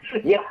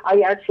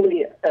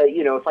actually,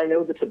 if I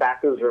know the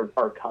tobaccos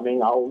are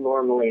coming, I'll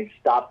normally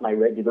stop my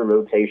regular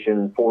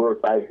rotation 4 or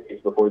 5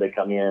 days before they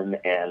come in,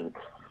 and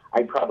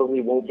I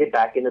probably won't get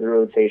back into the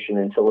rotation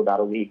until about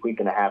a week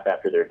and a half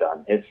after they're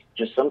done. It's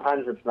just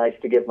sometimes it's nice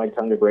to give my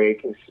tongue a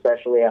break,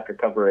 especially after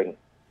covering,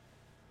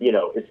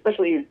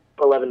 especially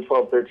 11,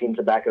 12, 13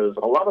 tobaccos.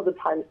 A lot of the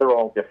times they're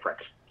all different,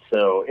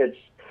 so it's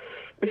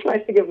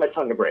nice to give my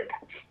tongue a break.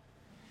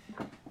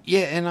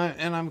 Yeah, and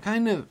I'm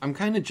kind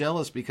of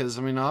jealous because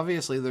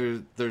obviously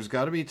there's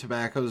got to be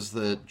tobaccos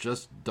that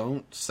just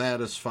don't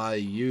satisfy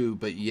you,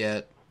 but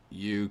yet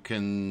you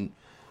can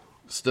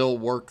still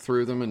work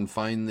through them and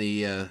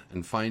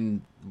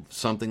find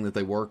something that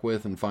they work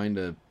with and find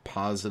a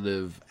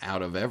positive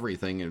out of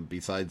everything, and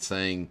besides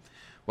saying,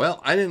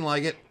 well, I didn't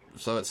like it,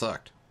 so it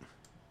sucked.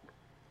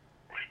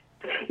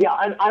 Yeah,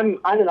 I'm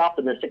an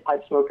optimistic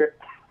pipe smoker.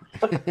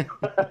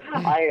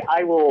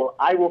 I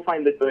will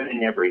find the good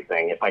in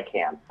everything if I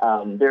can.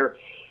 I'm not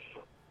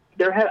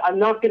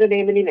going to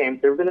name any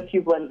names. There have been a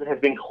few blends that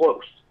have been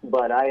close,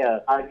 but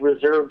I've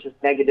reserved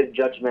negative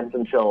judgment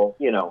until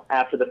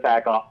after the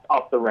fact,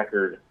 off the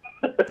record,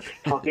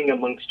 talking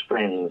amongst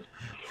friends.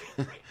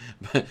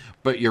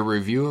 But your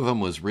review of them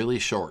was really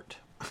short.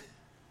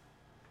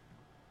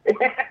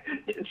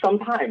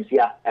 Sometimes,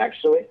 yeah,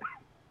 actually.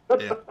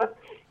 Yeah.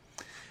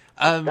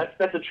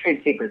 That's a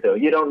trade secret, though.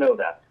 You don't know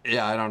that.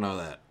 Yeah, I don't know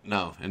that.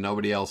 No, and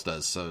nobody else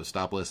does, so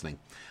stop listening.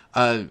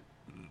 All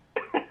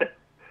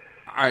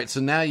right, so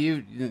now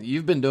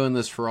you've been doing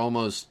this for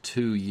almost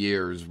 2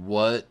 years.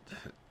 What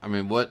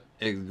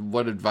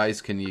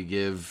advice can you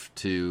give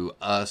to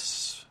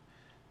us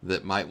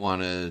that might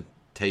want to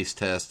taste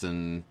test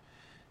and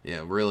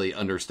really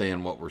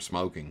understand what we're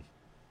smoking?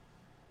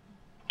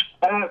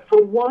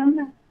 For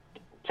one,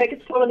 take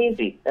it slow and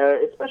easy,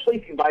 especially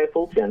if you buy a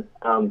full tin.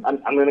 I'm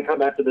going to come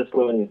back to this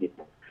slow and easy.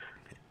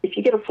 If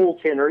you get a full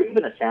tin or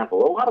even a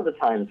sample, a lot of the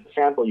times the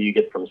sample you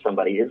get from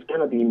somebody is going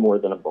to be more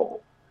than a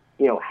bowl.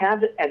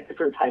 Have it at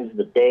different times of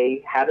the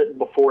day. Have it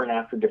before and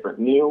after different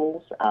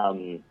meals.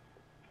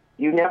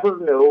 You never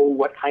know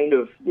what kind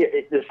of,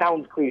 it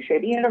sounds cliche,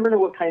 but you never know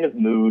what kind of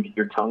mood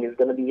your tongue is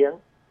going to be in.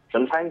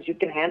 Sometimes you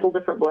can handle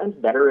different blends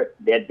better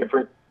at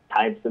different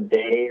times of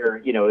day,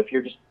 or, if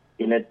you're just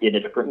in a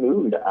different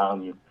mood.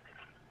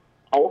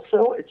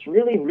 Also, it's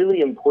really,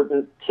 really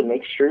important to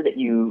make sure that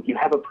you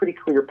have a pretty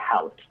clear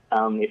palate.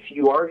 If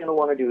you are going to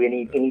want to do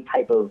any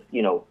type of,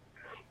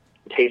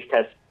 taste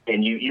test,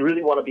 and you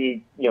really want to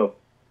be,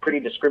 pretty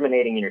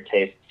discriminating in your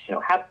tastes,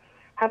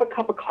 have a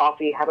cup of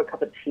coffee, have a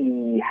cup of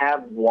tea,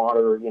 have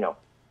water,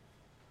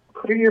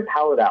 clear your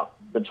palate out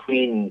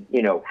between,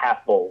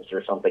 half bowls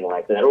or something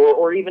like that.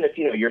 Or even if,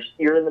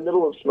 you're in the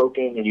middle of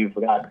smoking and you've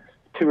got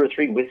 2 or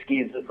 3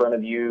 whiskeys in front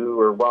of you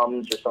or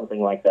rums or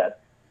something like that,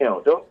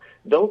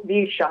 don't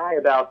be shy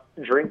about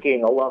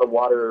drinking a lot of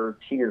water or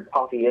tea or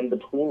coffee in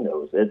between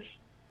those.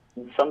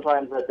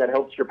 Sometimes that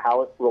helps your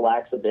palate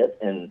relax a bit,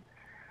 and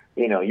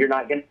you're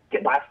not going to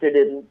get blasted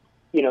in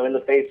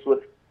the face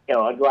with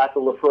a glass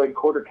of Lafroy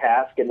quarter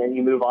cask, and then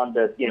you move on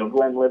to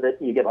Glenlivet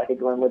and you get like a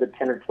Glenlivet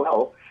 10 or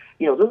 12.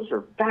 Those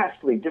are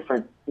vastly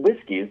different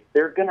whiskeys.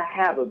 They're going to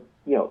have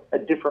a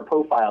different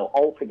profile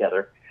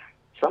altogether.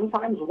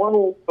 Sometimes one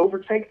will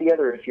overtake the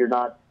other if you're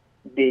not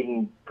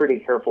being pretty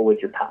careful with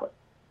your palate.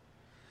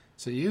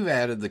 So you've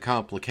added the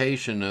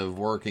complication of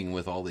working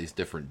with all these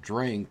different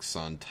drinks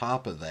on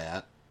top of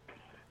that,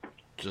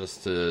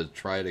 just to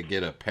try to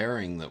get a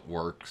pairing that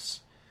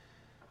works.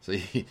 So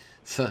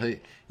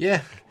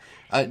yeah.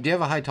 Do you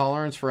have a high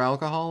tolerance for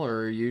alcohol,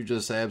 or are you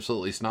just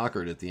absolutely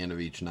snockered at the end of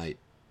each night?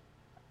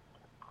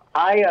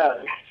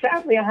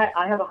 Sadly,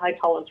 I have a high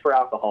tolerance for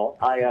alcohol.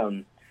 I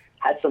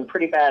had some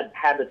pretty bad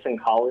habits in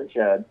college.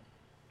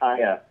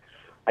 I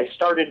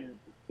started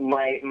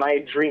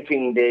my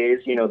drinking days,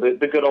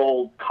 the good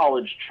old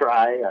college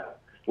try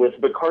with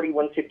Bacardi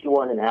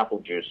 151 and apple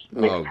juice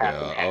mixed half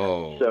and half.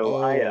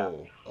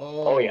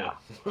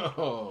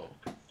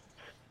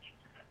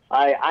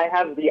 I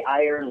have the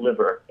iron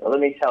liver. Let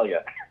me tell you.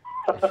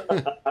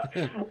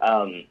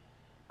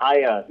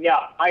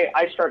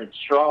 I started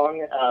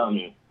strong.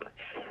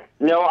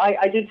 No,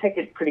 I did take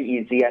it pretty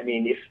easy. I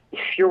mean, if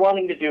you're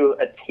wanting to do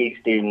a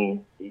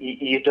tasting,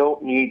 you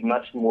don't need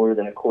much more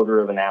than a quarter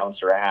of an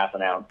ounce or a half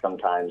an ounce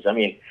sometimes. I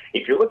mean,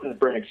 if you're looking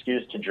for an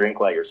excuse to drink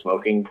while you're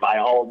smoking, by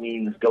all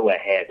means, go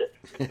ahead.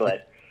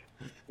 But,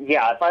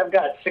 yeah, if I've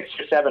got 6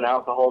 or 7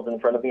 alcohols in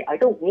front of me, I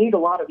don't need a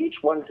lot of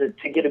each one to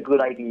get a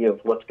good idea of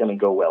what's going to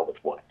go well with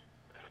what.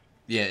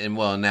 Yeah, and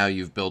well, now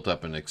you've built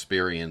up an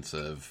experience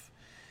of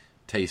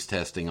taste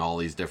testing all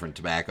these different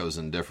tobaccos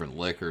and different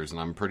liquors, and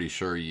I'm pretty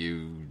sure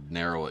you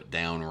narrow it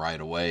down right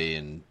away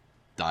and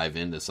dive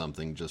into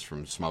something just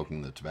from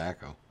smoking the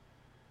tobacco.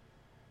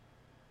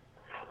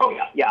 Oh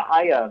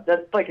yeah.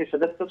 That's like I said.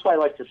 That's why I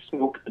like to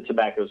smoke the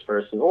tobaccos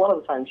first. And a lot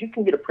of the times you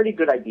can get a pretty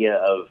good idea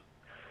of.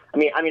 I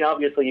mean,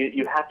 obviously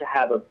you have to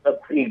have a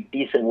pretty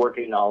decent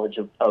working knowledge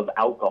of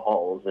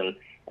alcohols and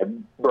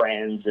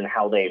brands and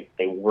how they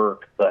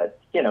work. But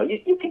you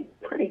can get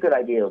a pretty good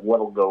idea of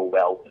what'll go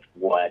well with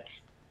what,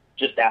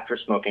 just after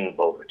smoking a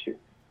bowl or two.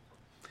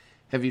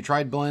 Have you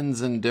tried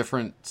blends in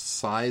different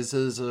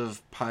sizes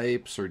of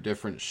pipes or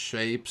different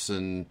shapes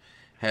and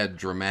had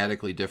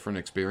dramatically different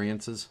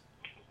experiences?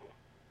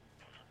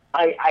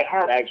 I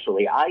have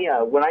actually.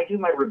 When I do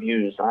my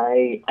reviews,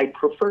 I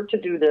prefer to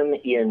do them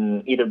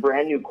in either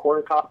brand new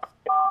corn cobs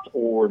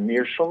or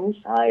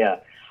meerschaums. I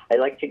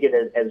like to get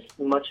as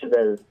much of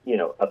a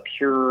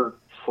pure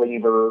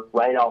flavor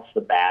right off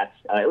the bat,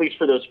 at least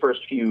for those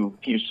first few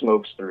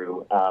smokes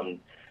through.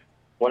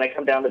 When I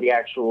come down to the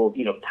actual,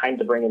 time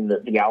to bring in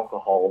the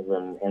alcohols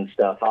and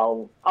stuff,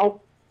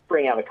 I'll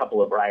bring out a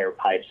couple of briar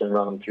pipes and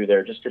run them through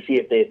there just to see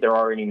if there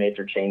are any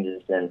major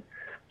changes. And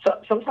so,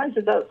 sometimes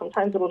it does.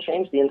 Sometimes it'll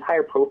change the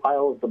entire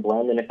profile of the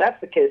blend. And if that's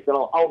the case, then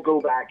I'll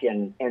go back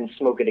and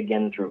smoke it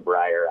again through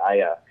briar.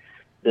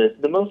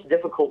 The most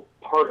difficult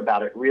part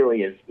about it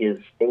really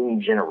is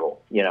in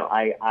general.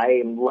 I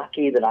am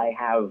lucky that I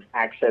have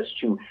access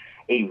to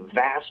a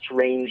vast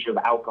range of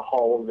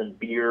alcohols and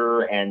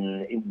beer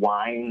and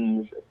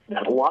wines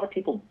that a lot of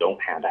people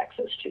don't have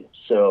access to.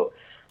 So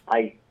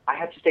I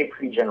have to stay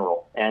pretty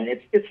general, and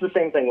it's the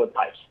same thing with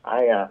pipes.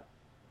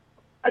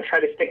 I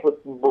try to stick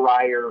with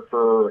briar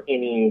for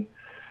any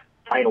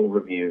final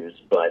reviews,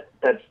 but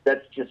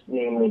that's just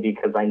mainly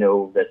because I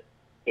know that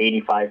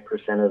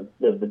 85% of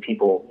the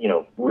people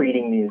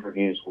reading these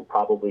reviews will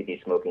probably be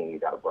smoking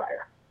these out of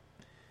briar.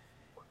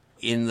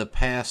 In the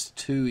past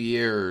 2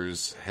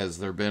 years, has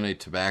there been a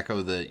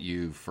tobacco that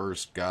you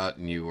first got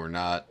and you were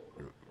not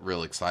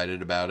real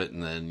excited about it,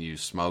 and then you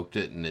smoked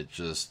it and it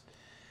just,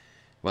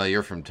 well,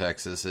 you're from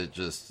Texas, it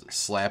just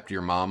slapped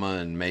your mama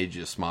and made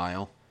you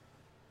smile?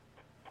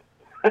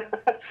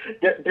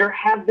 There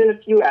have been a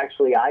few,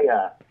 actually.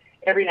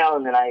 Every now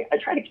and then I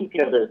try to keep,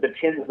 the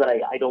tins that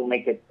I don't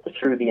make it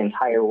through the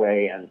entire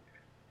way, and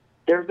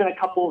there have been a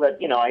couple that,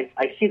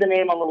 I see the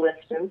name on the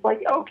list and it's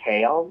like,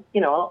 okay, I'll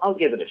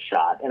give it a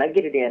shot, and I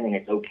get it in and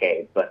it's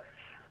okay. But,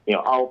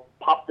 I'll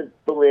pop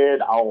the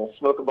lid, I'll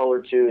smoke a bowl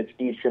or two, it's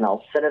decent,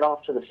 I'll set it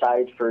off to the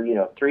side for,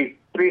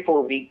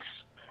 3-4 weeks.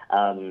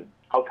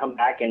 I'll come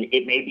back and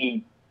it may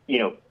be,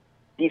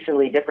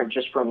 decently different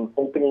just from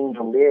opening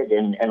the lid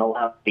and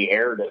allow the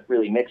air to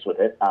really mix with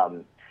it.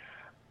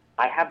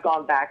 I have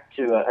gone back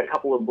to a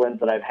couple of blends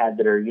that I've had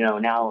that are,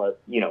 now,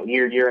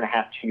 year and a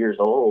half, 2 years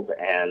old,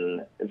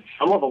 and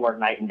some of them are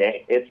night and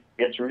day.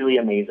 It's really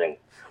amazing.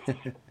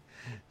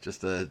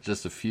 Just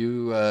a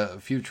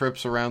few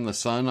trips around the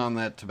sun on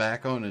that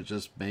tobacco, and it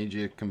just made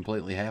you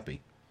completely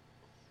happy.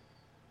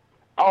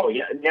 Oh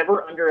yeah,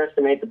 never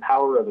underestimate the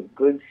power of a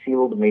good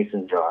sealed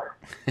mason jar.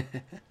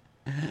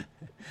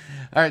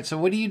 All right, so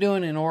what are you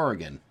doing in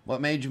Oregon?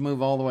 What made you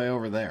move all the way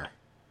over there?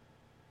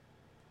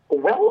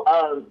 Well,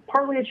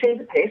 partly a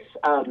change of pace,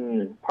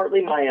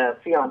 partly my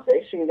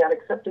fiance. She got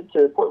accepted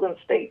to Portland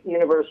State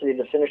University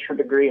to finish her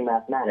degree in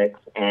mathematics,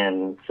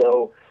 and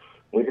so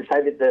we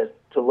decided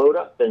to load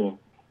up and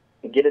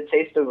get a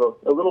taste of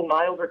a little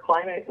milder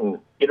climate and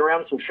get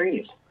around some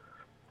trees.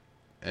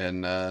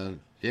 And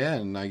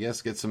and I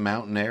guess get some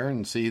mountain air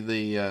and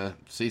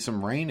see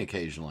some rain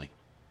occasionally.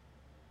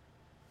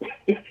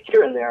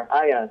 Here and there.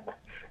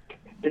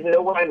 didn't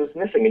know what I was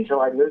missing until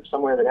I moved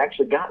somewhere that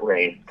actually got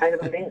rain. It's kind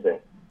of amazing.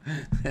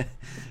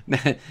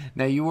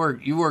 Now you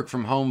work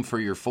from home for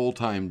your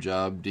full-time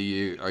job.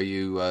 Are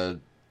you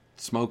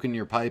smoking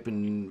your pipe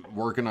and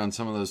working on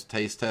some of those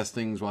taste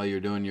testings while you're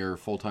doing your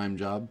full-time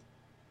job?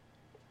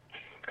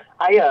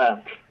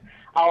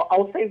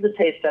 I'll save the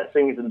taste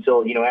testings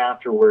until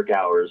after work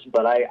hours.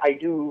 But I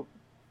do,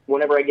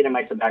 whenever I get in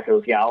my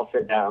tobaccos. Yeah, I'll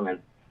sit down and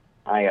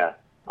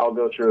I'll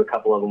go through a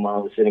couple of them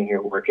while I'm sitting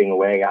here working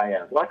away.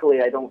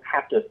 Luckily I don't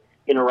have to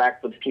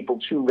interact with people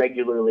too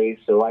regularly,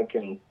 so I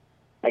can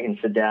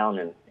sit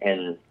down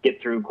and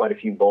get through quite a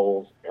few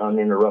bowls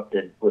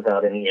uninterrupted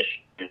without any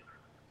issue.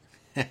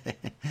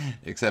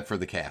 Except for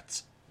the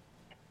cats.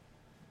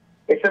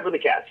 Except for the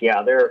cats,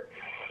 yeah. They're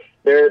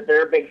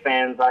big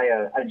fans.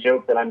 I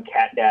joke that I'm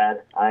cat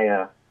dad.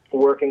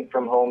 Working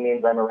from home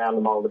means I'm around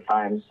them all the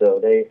time, so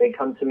they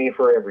come to me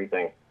for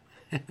everything.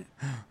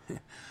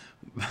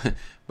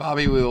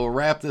 Bobby, we will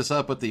wrap this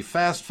up with the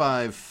Fast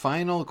Five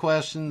final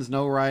questions.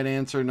 No right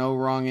answer, no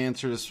wrong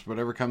answer, just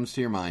whatever comes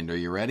to your mind. Are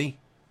you ready?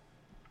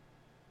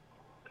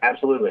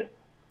 Absolutely.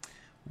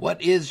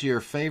 What is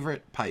your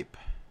favorite pipe?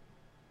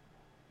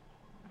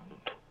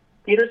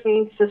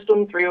 Peterson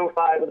System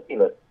 305 with a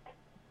peanut.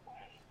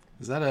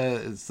 Is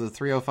the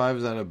 305,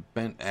 is that a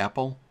bent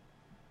apple?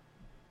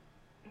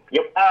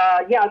 Yep.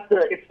 Yeah,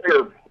 it's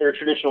their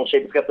traditional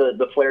shape. It's got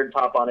the flared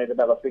top on it,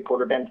 about a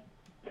 3/4 bend.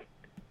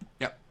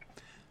 Yep.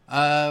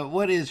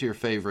 What is your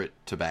favorite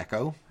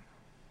tobacco?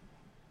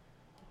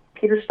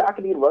 Peter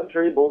Stockady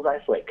Luxury Bullseye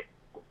Flake.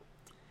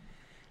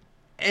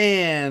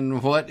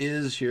 And what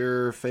is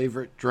your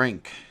favorite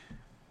drink?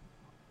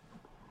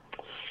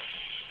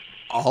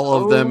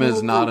 All of them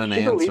is not an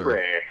Cuba answer.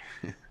 Libre.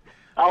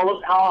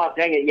 Oh,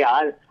 dang it!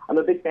 Yeah, I'm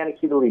a big fan of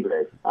Cuba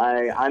Libre.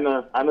 I'm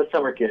a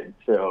summer kid,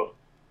 so.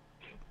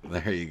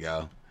 There you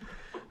go.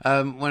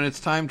 When it's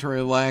time to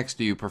relax,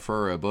 do you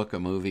prefer a book, a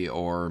movie,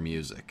 or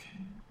music?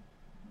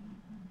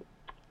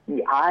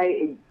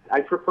 I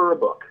prefer a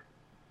book.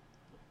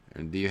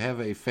 And do you have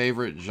a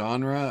favorite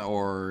genre,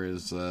 or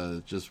is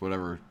just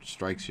whatever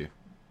strikes you?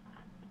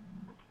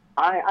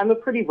 I'm a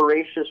pretty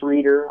voracious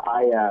reader.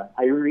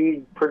 I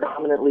read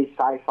predominantly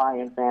sci-fi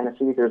and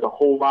fantasy. There's a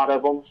whole lot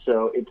of them,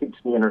 so it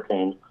keeps me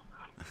entertained.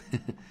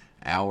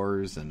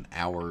 Hours and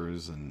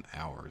hours and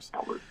hours.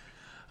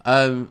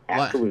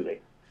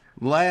 Absolutely.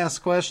 Last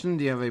question.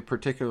 Do you have a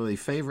particularly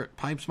favorite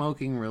pipe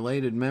smoking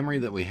related memory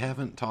that we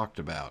haven't talked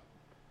about?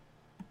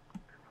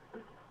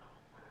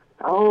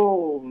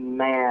 Oh,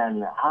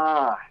 man.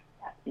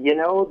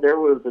 There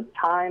was a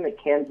time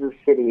at Kansas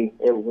City.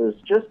 It was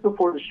just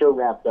before the show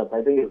wrapped up.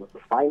 I think it was the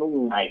final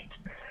night.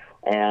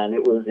 And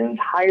it was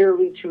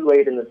entirely too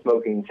late in the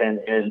smoking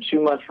tent, and too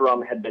much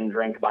rum had been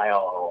drank by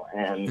all.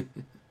 And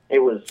it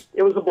was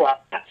a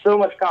blast. So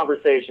much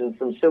conversation,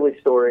 some silly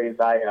stories.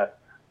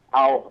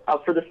 I'll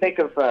for the sake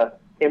of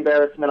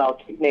embarrassment, I'll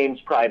keep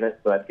names private,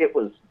 but it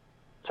was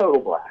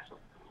total blast.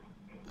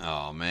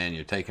 Oh, man,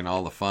 you're taking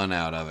all the fun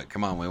out of it.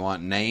 Come on, we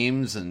want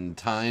names and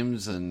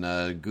times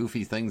and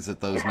goofy things that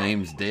those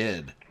names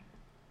did.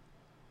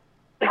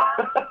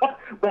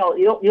 Well,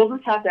 you'll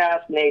just have to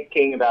ask Nate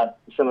King about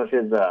some of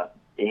his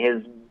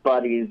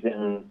buddies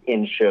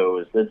in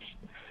shows.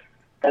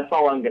 That's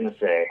all I'm going to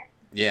say.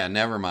 Yeah,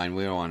 never mind.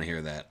 We don't want to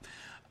hear that.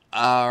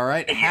 All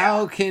right. Yeah.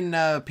 How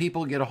can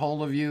people get a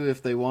hold of you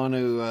if they want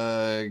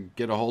to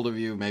get a hold of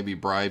you, maybe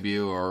bribe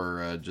you,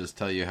 or just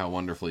tell you how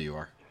wonderful you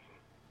are?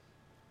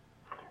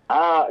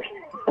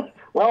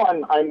 Well,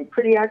 I'm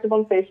pretty active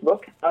on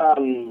Facebook.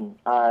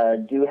 I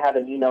do have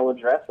an email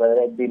address that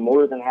I'd be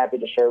more than happy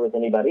to share with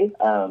anybody.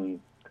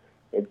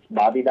 It's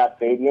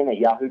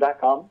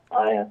bobby.fabian@yahoo.com.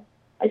 I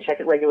check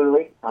it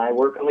regularly. I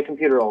work on the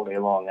computer all day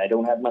long. I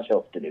don't have much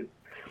else to do.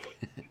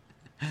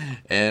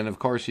 And, of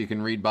course, you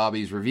can read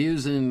Bobby's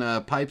reviews in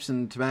Pipes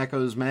and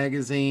Tobaccos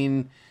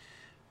magazine.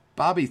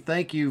 Bobby,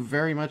 thank you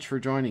very much for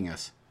joining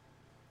us.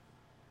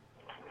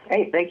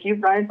 Hey, thank you,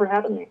 Brian, for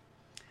having me.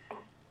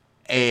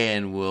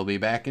 And we'll be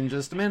back in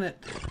just a minute.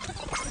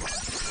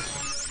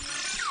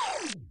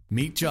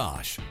 Meet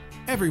Josh.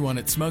 Everyone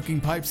at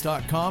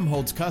SmokingPipes.com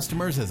holds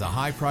customers as a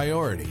high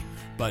priority,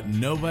 but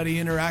nobody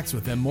interacts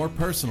with them more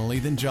personally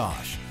than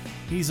Josh.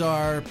 He's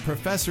our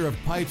professor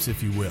of pipes,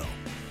 if you will.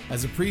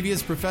 As a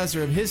previous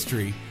professor of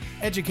history,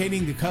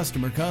 educating the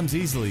customer comes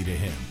easily to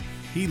him.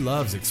 He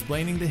loves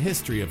explaining the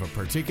history of a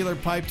particular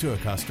pipe to a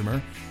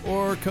customer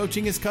or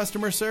coaching his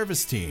customer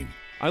service team.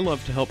 I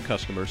love to help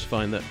customers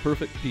find that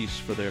perfect piece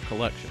for their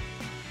collection.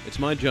 It's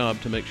my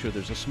job to make sure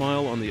there's a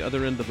smile on the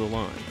other end of the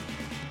line,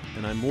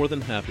 and I'm more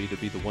than happy to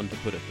be the one to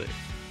put it there.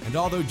 And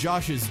although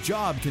Josh's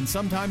job can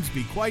sometimes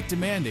be quite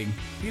demanding,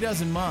 he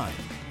doesn't mind.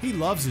 He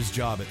loves his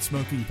job at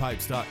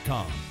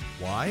SmokingPipes.com.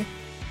 Why?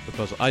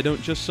 Because I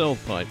don't just sell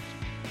pipes,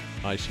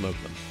 I smoke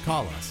them.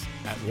 Call us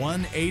at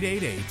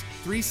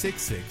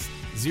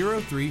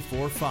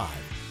 1-888-366-0345.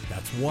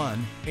 That's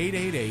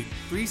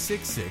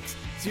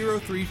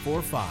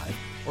 1-888-366-0345.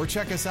 Or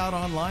check us out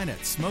online at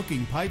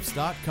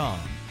SmokingPipes.com.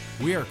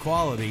 We are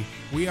quality.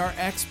 We are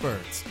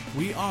experts.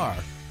 We are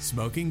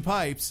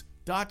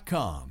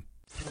SmokingPipes.com.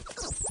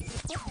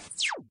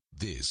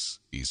 This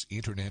is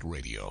Internet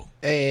Radio.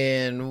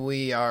 And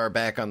we are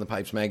back on the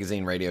Pipes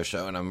Magazine radio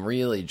show, and I'm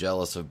really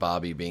jealous of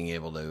Bobby being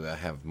able to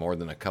have more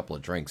than a couple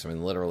of drinks. I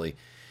mean, literally,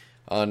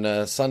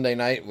 on Sunday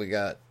night, we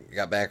got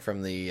back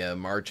from the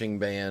marching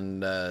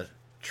band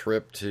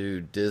trip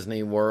to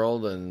Disney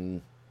World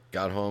and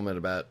got home at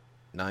about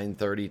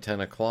 9:30,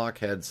 10 o'clock,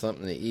 had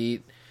something to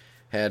eat,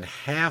 had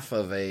half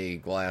of a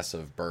glass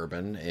of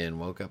bourbon, and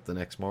woke up the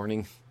next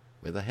morning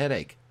with a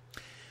headache.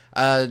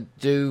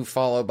 Do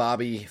follow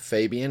Bobby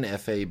Fabian,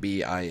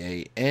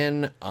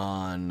 Fabian,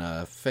 on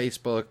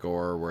Facebook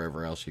or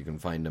wherever else you can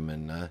find him,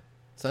 and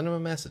send him a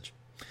message.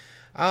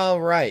 All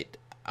right,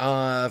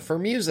 for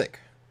music,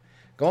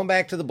 going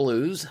back to the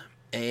blues,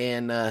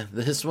 and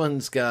this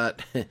one's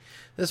got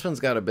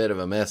a bit of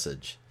a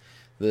message.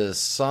 The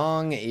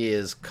song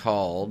is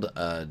called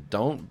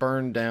 "Don't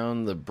Burn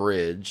Down the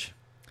Bridge,"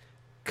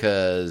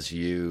 'cause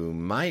you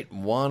might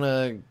want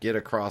to get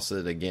across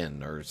it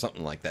again, or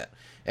something like that.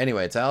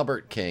 Anyway, it's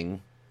Albert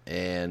King,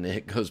 and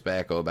it goes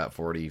back, about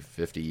 40,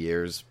 50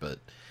 years. But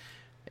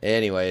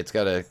anyway, it's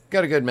got a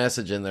good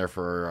message in there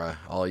for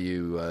all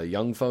you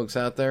young folks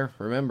out there.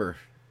 Remember,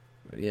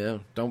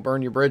 don't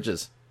burn your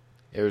bridges.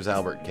 Here's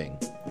Albert King.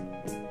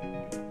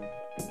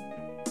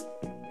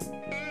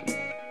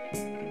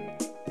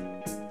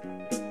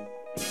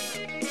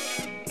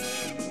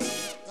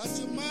 Got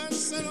your mind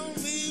set on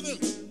leaving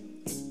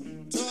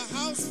to a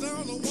house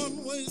down a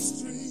one-way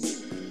street.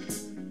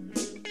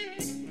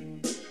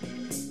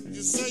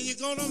 You say you're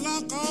gonna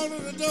lock all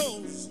of the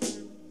doors.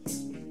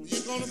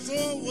 You're gonna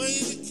throw away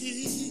the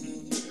key.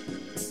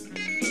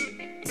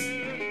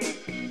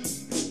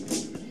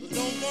 But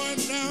don't burn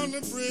down the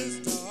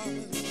bridge,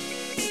 darling.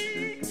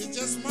 You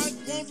just might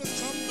want to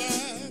come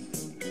back.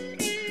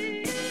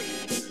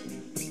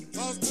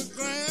 'Cause the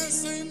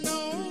grass ain't no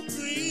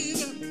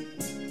greener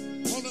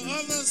on the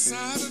other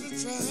side of the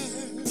track.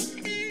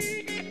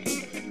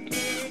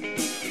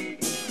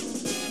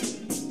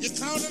 You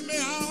counted me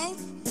out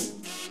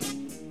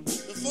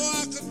before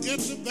I could get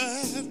to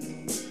bed.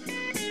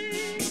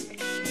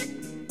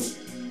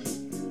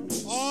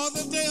 All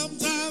the day I'm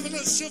driving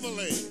a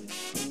Chevrolet.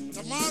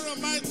 Tomorrow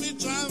might be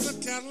driving a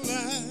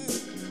Cadillac.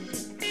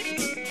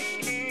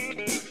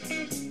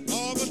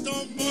 Oh, but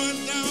don't burn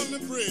down the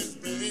bridge,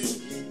 baby.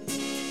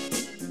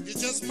 You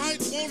just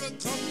might want to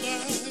come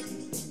back.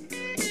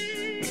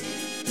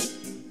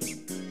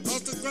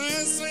 'Cause the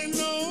grass ain't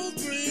no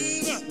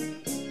greener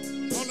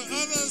on the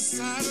other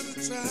side of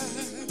the track.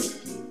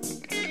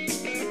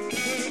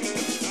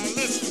 Now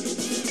listen.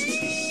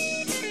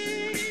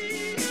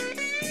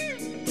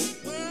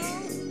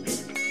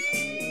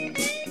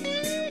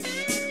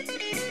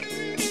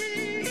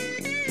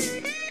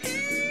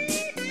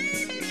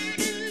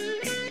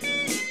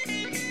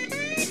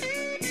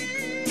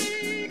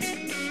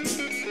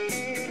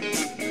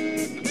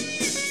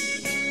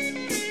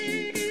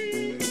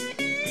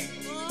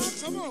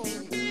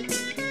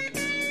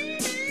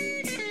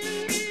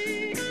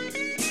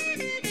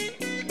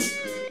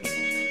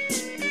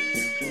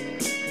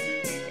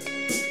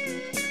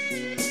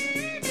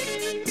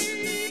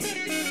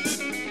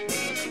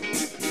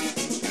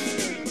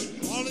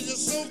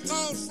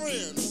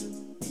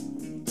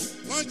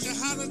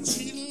 How to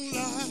cheat and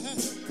lie.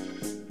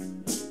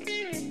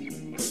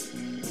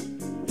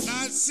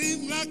 Now it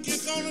seems like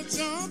you're gonna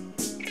jump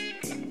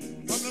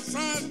from the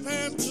frying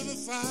pan to the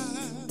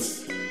fire.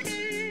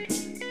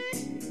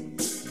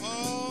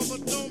 Oh,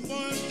 but don't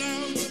burn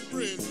down the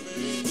bridge,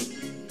 baby.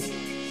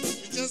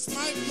 You just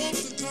might want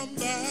to come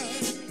back.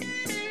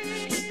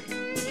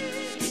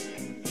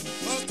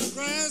 'Cause the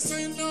grass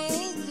ain't no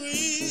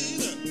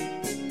green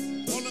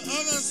on the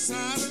other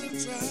side of the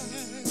track.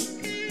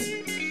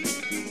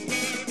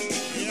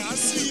 I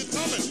see you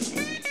coming.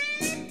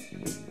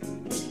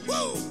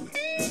 Woo!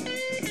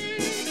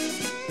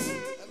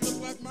 That look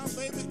like my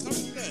baby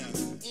coming there.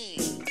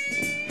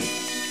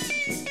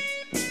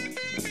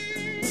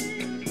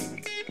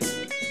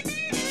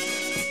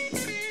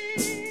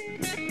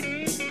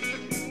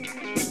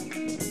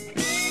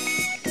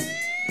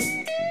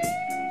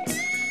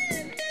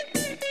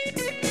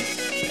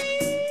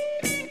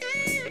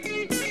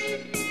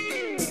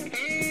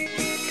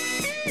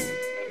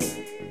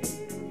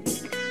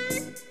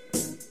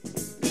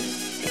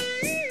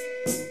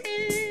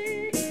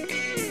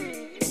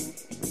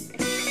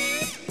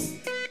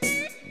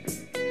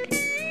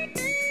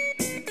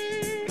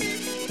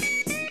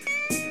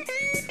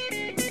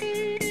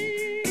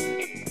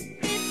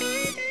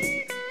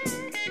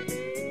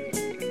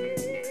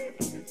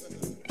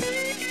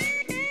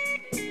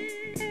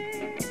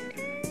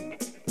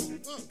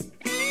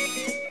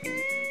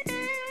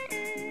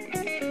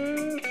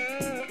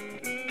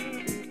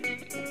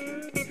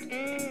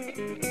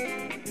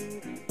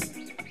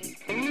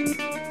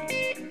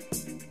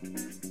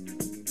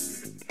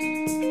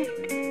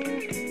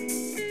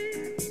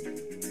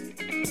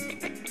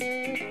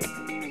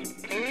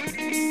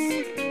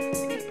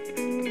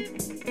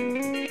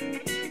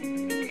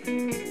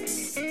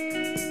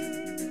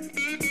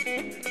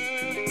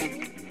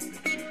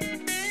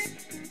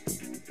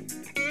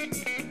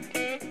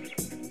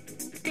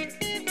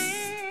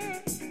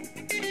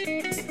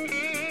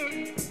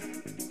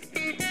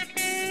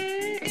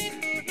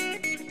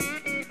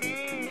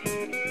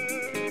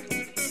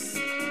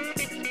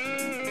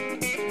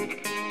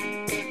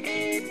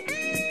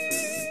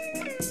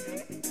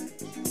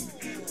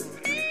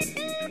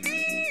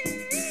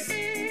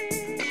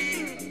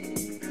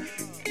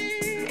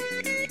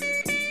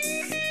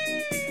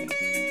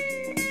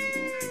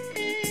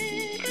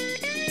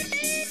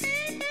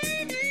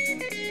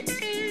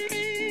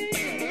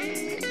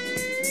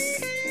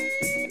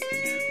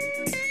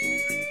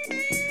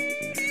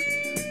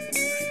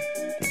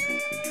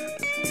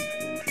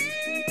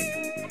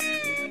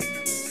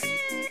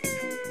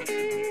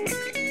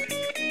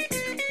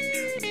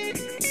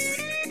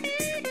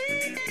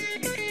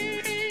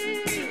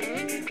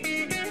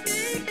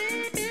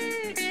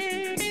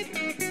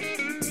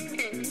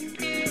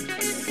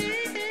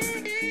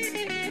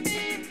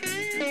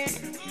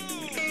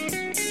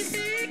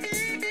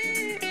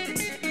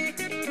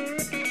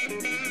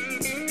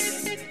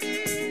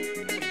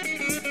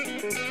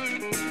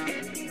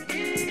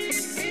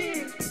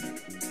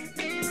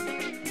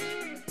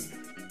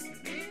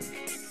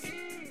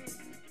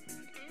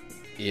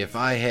 If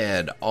I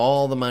had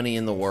all the money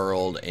in the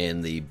world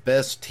and the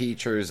best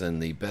teachers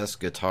and the best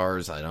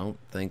guitars, I don't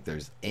think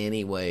there's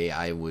any way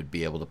I would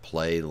be able to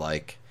play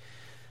like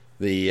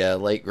the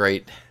late,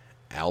 great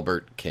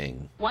Albert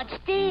King. What's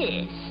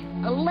this?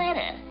 A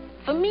letter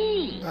for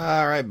me.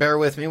 All right, bear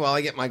with me while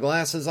I get my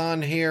glasses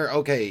on here.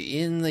 Okay,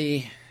 in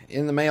the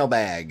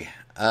mailbag,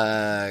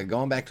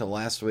 going back to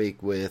last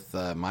week with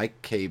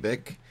Mike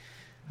Kabik.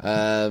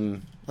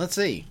 Let's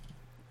see.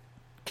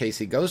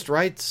 Casey Ghost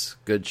writes,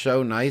 good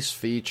show, nice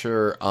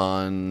feature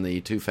on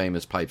the two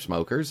famous pipe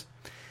smokers.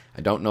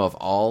 I don't know if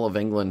all of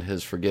England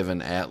has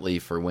forgiven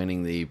Attlee for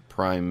winning the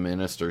prime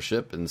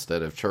ministership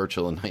instead of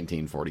Churchill in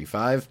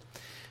 1945.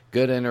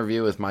 Good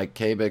interview with Mike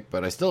Kabik,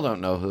 but I still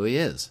don't know who he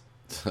is.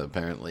 So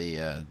apparently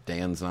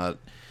Dan's not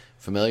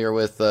familiar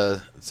with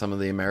some of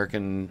the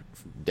American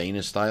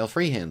Danish-style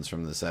freehands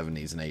from the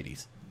 70s and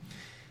 80s.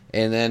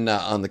 And then,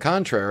 on the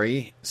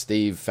contrary,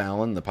 Steve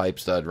Fallon, the pipe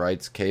stud,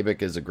 writes,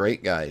 Kabik is a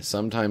great guy.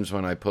 Sometimes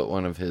when I put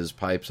one of his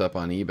pipes up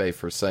on eBay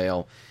for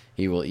sale,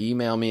 he will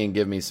email me and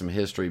give me some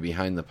history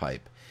behind the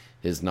pipe.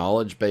 His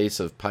knowledge base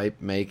of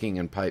pipe making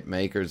and pipe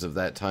makers of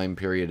that time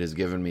period has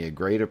given me a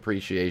great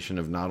appreciation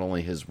of not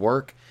only his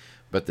work,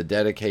 but the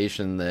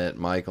dedication that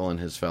Michael and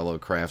his fellow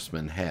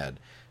craftsmen had.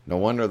 No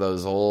wonder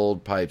those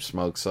old pipes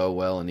smoke so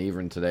well and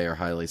even today are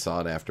highly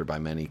sought after by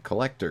many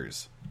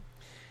collectors.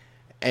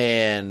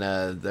 And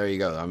there you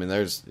go. I mean,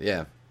 there's,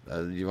 you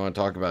want to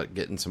talk about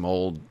getting some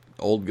old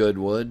good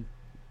wood?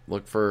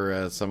 Look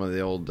for some of the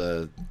old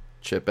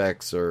Chip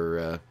X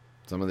or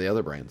some of the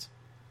other brands.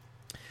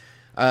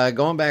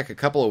 Going back a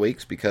couple of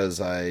weeks because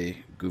I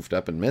goofed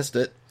up and missed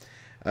it,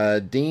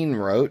 Dean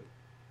wrote,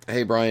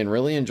 hey, Brian,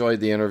 really enjoyed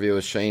the interview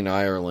with Shane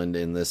Ireland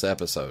in this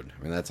episode.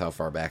 I mean, that's how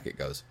far back it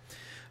goes.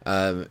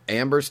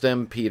 Amber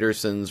Stem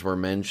Petersons were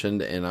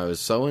mentioned, and I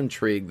was so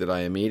intrigued that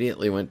I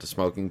immediately went to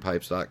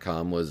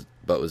smokingpipes.com,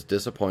 but was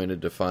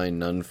disappointed to find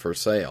none for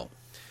sale.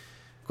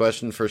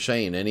 Question for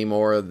Shane, any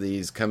more of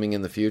these coming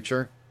in the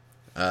future?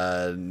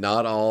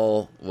 Not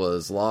all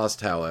was lost,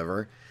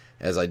 however,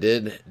 as I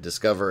did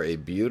discover a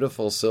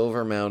beautiful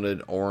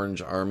silver-mounted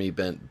orange army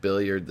bent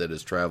billiard that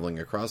is traveling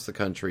across the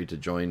country to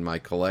join my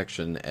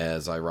collection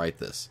as I write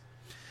this.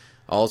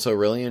 Also,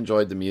 really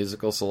enjoyed the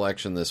musical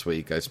selection this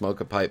week. I smoke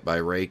a pipe by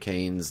Ray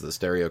Kane's The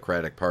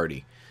Stereocratic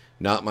Party.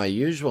 Not my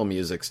usual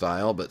music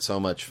style, but so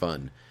much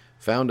fun.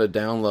 Found a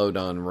download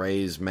on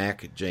Ray's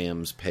Mac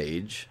Jams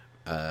page,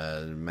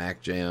 macjams.com,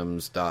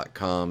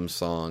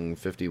 song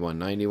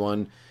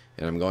 5191,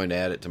 and I'm going to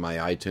add it to my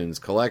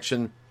iTunes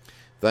collection.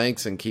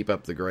 Thanks, and keep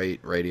up the great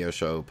radio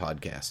show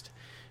podcast.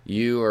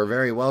 You are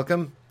very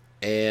welcome.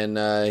 And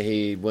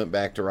he went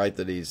back to write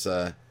that he's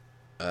got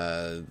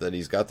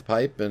the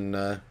pipe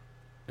and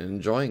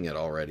enjoying it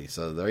already.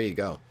 So there you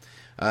go.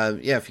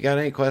 If you got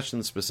any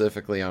questions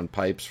specifically on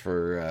pipes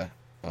for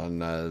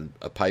on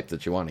a pipe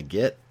that you want to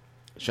get,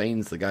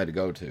 Shane's the guy to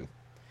go to.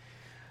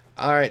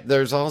 All right,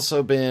 there's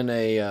also been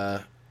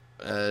a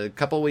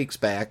couple weeks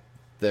back,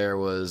 there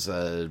was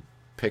a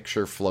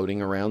picture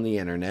floating around the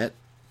internet,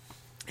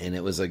 and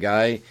it was a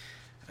guy.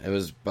 It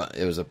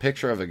was a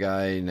picture of a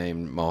guy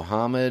named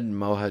Mohammed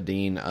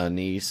Mohadeen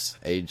Anis,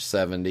 age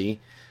 70,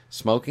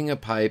 smoking a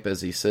pipe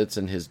as he sits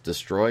in his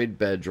destroyed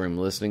bedroom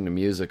listening to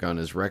music on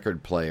his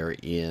record player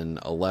in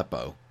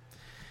Aleppo.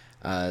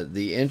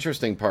 The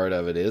interesting part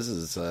of it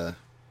is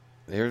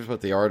here's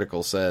what the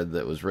article said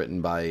that was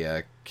written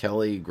by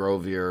Kelly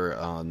Grovier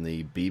on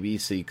the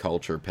BBC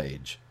Culture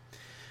page.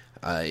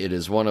 It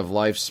is one of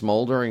life's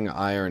smoldering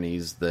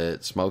ironies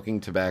that smoking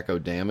tobacco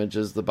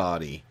damages the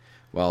body,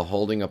 while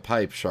holding a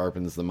pipe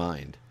sharpens the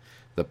mind.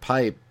 The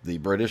pipe, the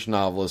British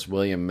novelist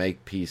William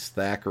Makepeace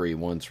Thackeray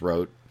once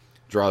wrote,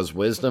 draws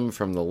wisdom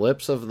from the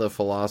lips of the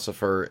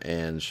philosopher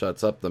and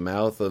shuts up the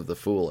mouth of the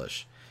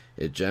foolish.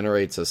 It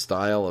generates a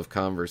style of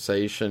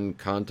conversation,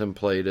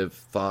 contemplative,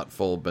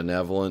 thoughtful,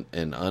 benevolent,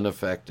 and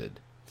unaffected.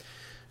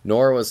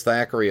 Nor was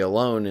Thackeray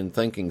alone in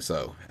thinking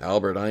so.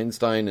 Albert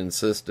Einstein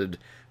insisted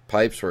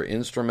pipes were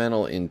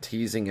instrumental in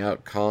teasing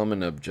out calm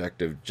and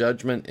objective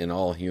judgment in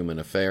all human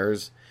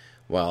affairs,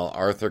 while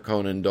Arthur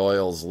Conan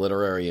Doyle's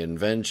literary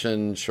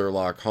invention,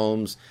 Sherlock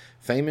Holmes,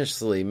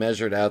 famously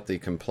measured out the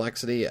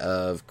complexity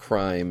of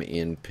crime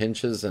in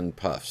pinches and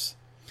puffs.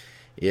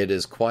 It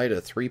is quite a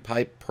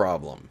three-pipe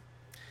problem.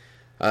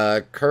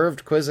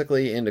 Curved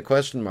quizzically into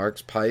question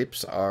marks,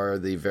 pipes are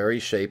the very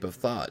shape of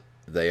thought.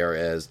 They are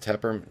as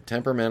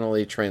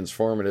temperamentally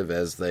transformative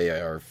as they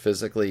are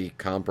physically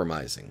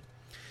compromising.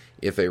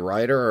 If a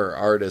writer or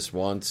artist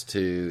wants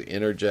to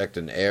interject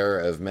an air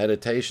of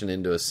meditation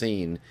into a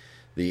scene,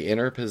 the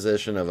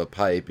interposition of a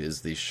pipe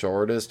is the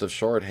shortest of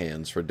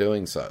shorthands for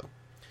doing so.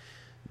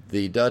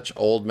 The Dutch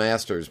Old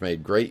Masters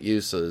made great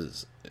use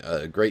of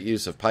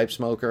pipe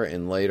smoker,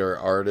 and later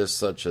artists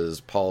such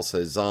as Paul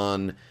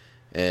Cézanne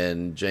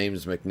and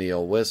James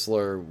McNeill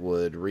Whistler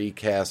would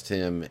recast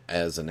him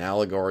as an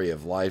allegory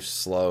of life's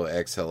slow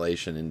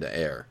exhalation into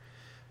air.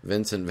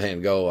 Vincent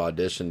van Gogh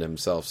auditioned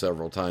himself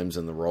several times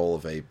in the role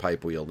of a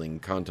pipe-wielding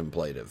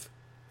contemplative.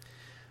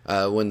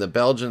 When the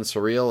Belgian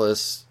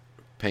surrealist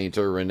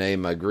painter Rene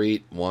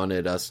Magritte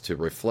wanted us to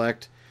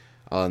reflect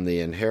on the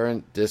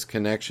inherent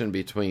disconnection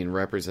between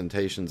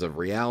representations of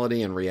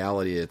reality and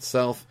reality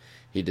itself.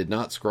 He did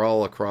not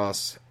scrawl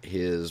across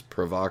his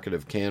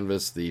provocative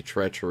canvas the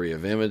treachery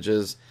of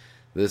images.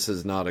 This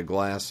is not a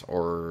glass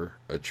or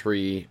a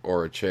tree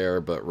or a chair,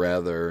 but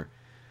rather,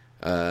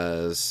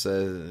 I'll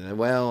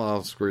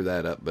screw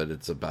that up, but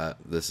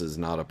this is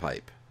not a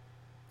pipe.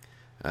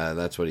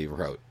 That's what he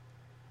wrote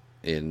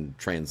in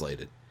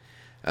translated.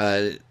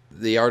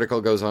 The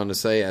article goes on to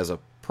say, as a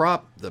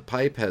prop, the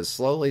pipe has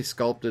slowly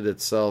sculpted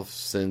itself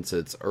since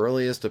its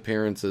earliest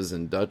appearances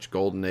in Dutch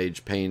Golden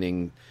Age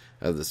painting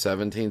of the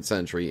 17th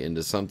century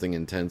into something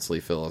intensely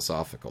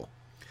philosophical.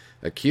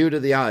 A cue to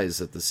the eyes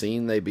that the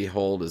scene they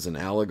behold is an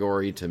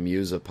allegory to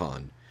muse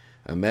upon,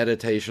 a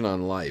meditation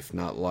on life,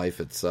 not life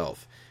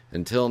itself.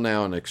 Until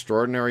now, an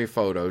extraordinary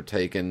photo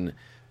taken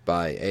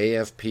by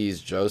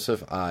AFP's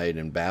Joseph Ide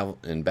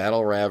in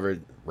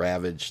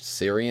battle-ravaged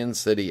Syrian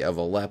city of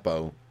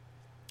Aleppo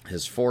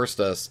has forced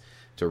us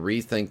to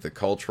rethink the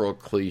cultural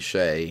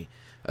cliché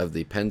of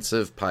the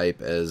pensive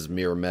pipe as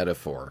mere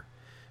metaphor.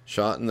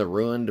 Shot in the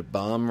ruined,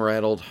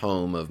 bomb-rattled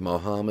home of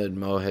Mohammed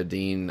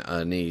Mohyeddin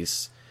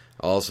Anis,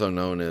 also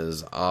known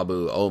as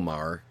Abu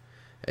Omar,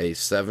 a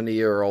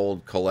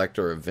 70-year-old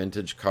collector of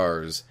vintage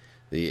cars,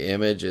 the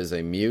image is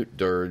a mute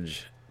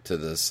dirge to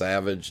the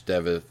savage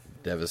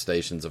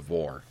devastations of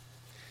war.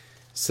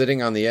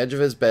 Sitting on the edge of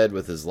his bed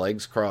with his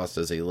legs crossed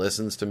as he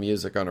listens to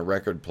music on a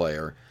record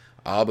player,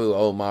 Abu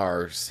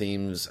Omar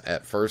seems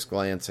at first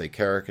glance a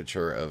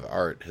caricature of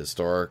art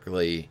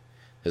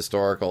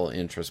historical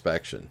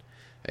introspection,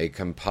 a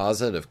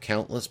composite of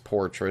countless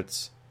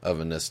portraits of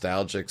a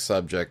nostalgic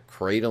subject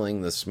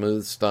cradling the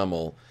smooth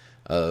stumble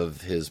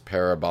of his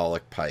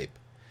parabolic pipe.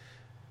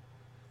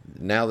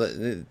 Now,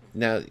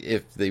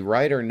 if the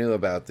writer knew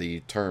about the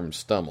term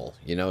stumble,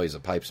 he's a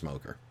pipe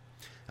smoker.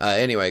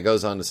 Anyway, it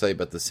goes on to say,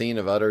 but the scene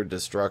of utter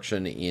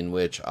destruction in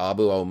which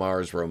Abu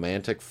Omar's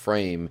romantic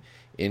frame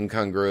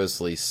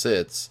incongruously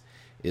sits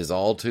is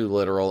all too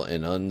literal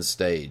and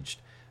unstaged,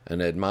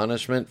 an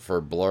admonishment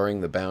for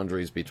blurring the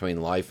boundaries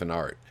between life and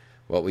art.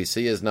 What we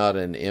see is not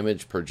an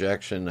image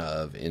projection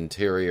of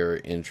interior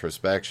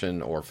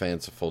introspection or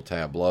fanciful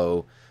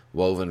tableau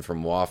woven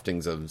from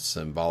waftings of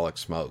symbolic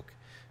smoke.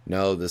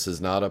 No, this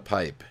is not a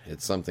pipe.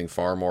 It's something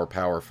far more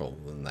powerful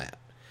than that.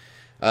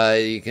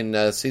 You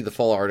can see the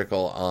full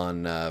article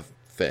on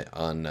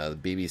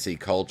BBC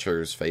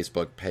Culture's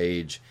Facebook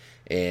page.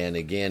 And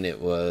again, it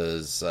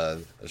was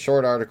a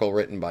short article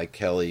written by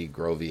Kelly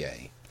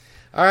Grovier.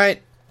 All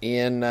right,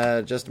 in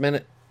just a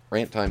minute,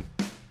 rant time.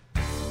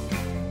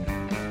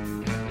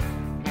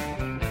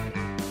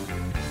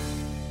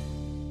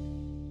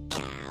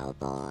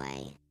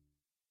 Cowboy.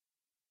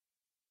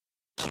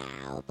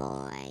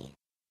 Cowboy.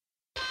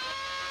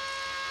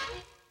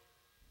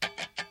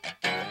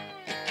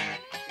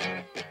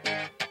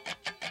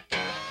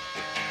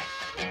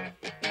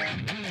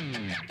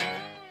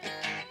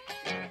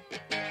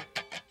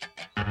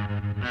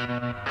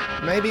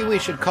 Maybe we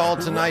should call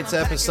tonight's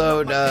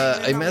episode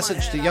a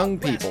message to young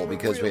people,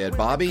 because we had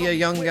Bobby, a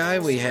young guy.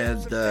 We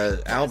had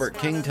Albert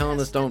King telling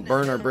us don't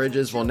burn our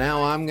bridges. Well,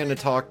 now I'm going to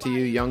talk to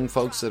you young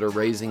folks that are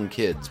raising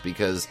kids,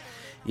 because,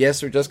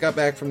 yes, we just got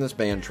back from this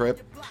band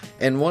trip,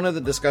 and one of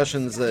the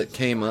discussions that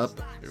came up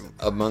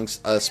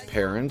amongst us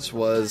parents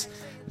was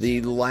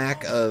the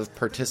lack of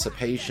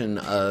participation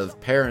of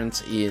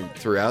parents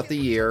throughout the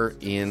year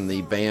in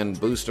the band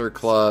booster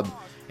club,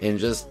 and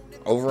just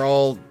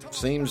overall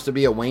seems to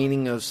be a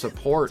waning of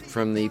support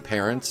from the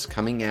parents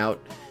coming out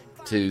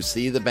to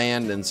see the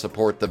band and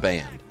support the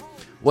band.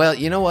 Well,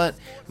 you know what?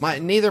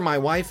 Neither my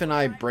wife and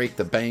I break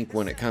the bank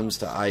when it comes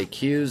to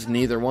IQs.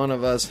 Neither one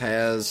of us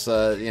has,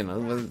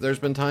 there's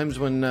been times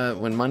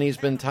when money's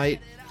been tight.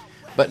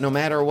 But no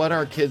matter what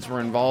our kids were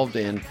involved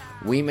in,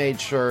 we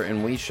made sure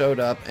and we showed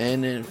up,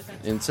 and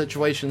in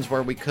situations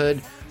where we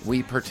could,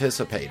 we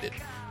participated.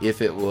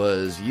 If it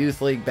was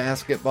youth league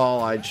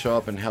basketball, I'd show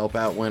up and help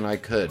out when I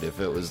could. If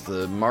it was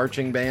the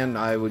marching band,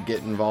 I would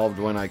get involved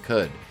when I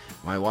could.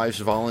 My wife's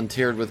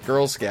volunteered with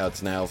Girl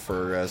Scouts now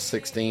for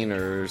 16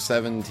 or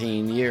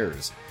 17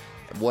 years.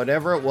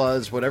 Whatever it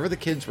was, whatever the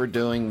kids were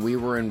doing, we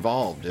were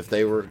involved. If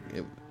they were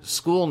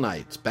school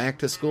nights, back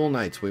to school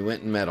nights, we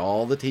went and met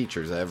all the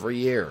teachers every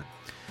year.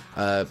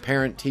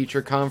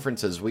 Parent-teacher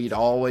conferences, we'd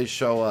always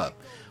show up.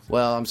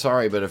 Well, I'm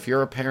sorry, but if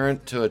you're a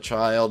parent to a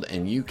child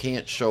and you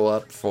can't show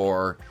up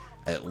for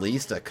at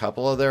least a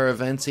couple of their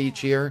events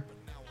each year,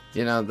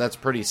 that's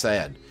pretty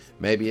sad.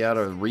 Maybe you ought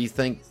to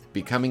rethink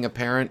becoming a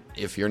parent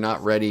if you're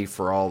not ready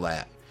for all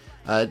that.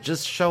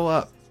 Just show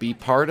up. Be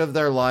part of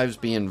their lives.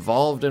 Be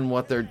involved in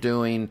what they're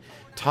doing.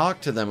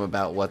 Talk to them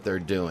about what they're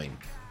doing.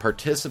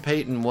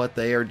 Participate in what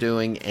they are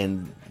doing,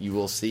 and you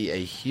will see a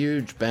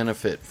huge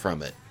benefit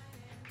from it.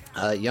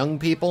 Young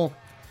people,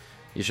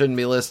 you shouldn't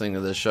be listening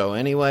to this show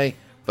anyway,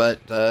 but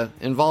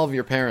involve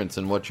your parents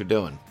in what you're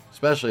doing.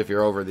 Especially if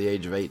you're over the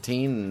age of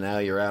 18 and now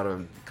you're out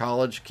of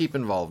college, keep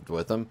involved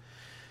with them.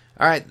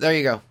 All right, there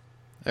you go.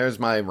 There's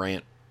my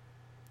rant.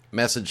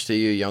 Message to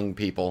you young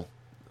people.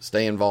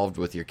 stay involved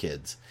with your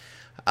kids.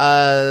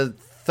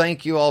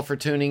 Thank you all for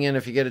tuning in.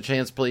 If you get a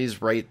chance,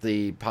 please rate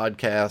the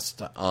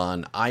podcast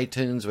on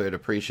iTunes. We would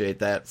appreciate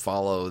that.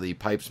 Follow the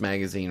Pipes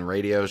Magazine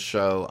radio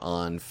show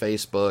on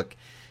Facebook.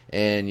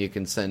 And you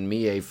can send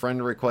me a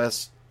friend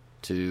request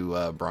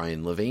to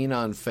Brian Levine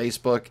on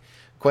Facebook.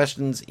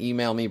 Questions,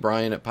 email me,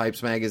 Brian at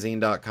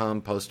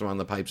PipesMagazine.com. Post them on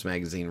the Pipes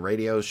Magazine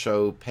radio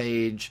show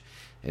page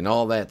and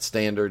all that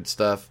standard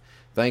stuff.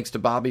 Thanks to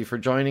Bobby for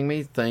joining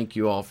me. Thank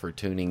you all for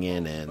tuning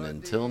in, and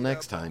until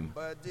next time.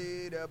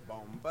 Happy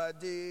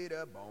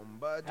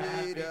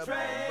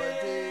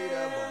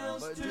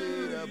trails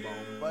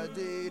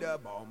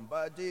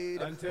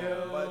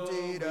until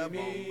we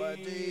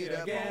meet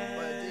again.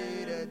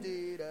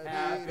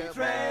 Happy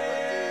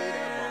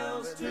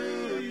trails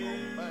to you.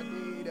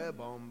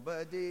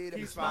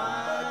 Keep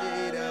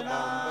smiling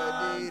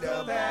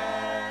until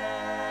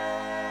then.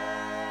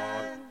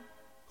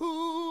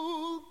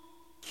 Who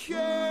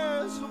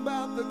cares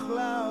about the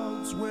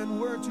clouds when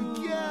we're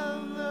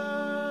together?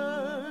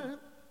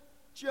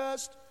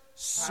 Just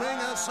sing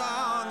a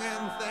song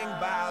and think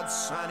about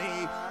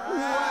sunny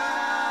weather.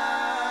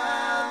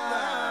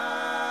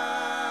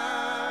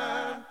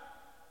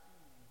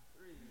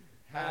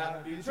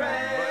 Happy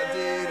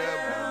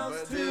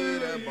trails to you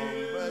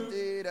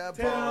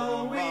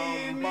till we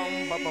meet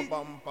again.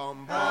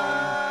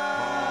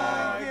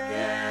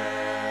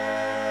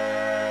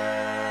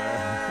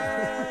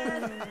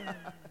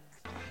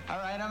 All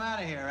right, I'm out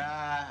of here.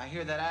 I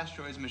hear that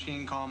asteroids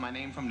machine calling my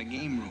name from the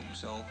game room,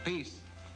 so peace.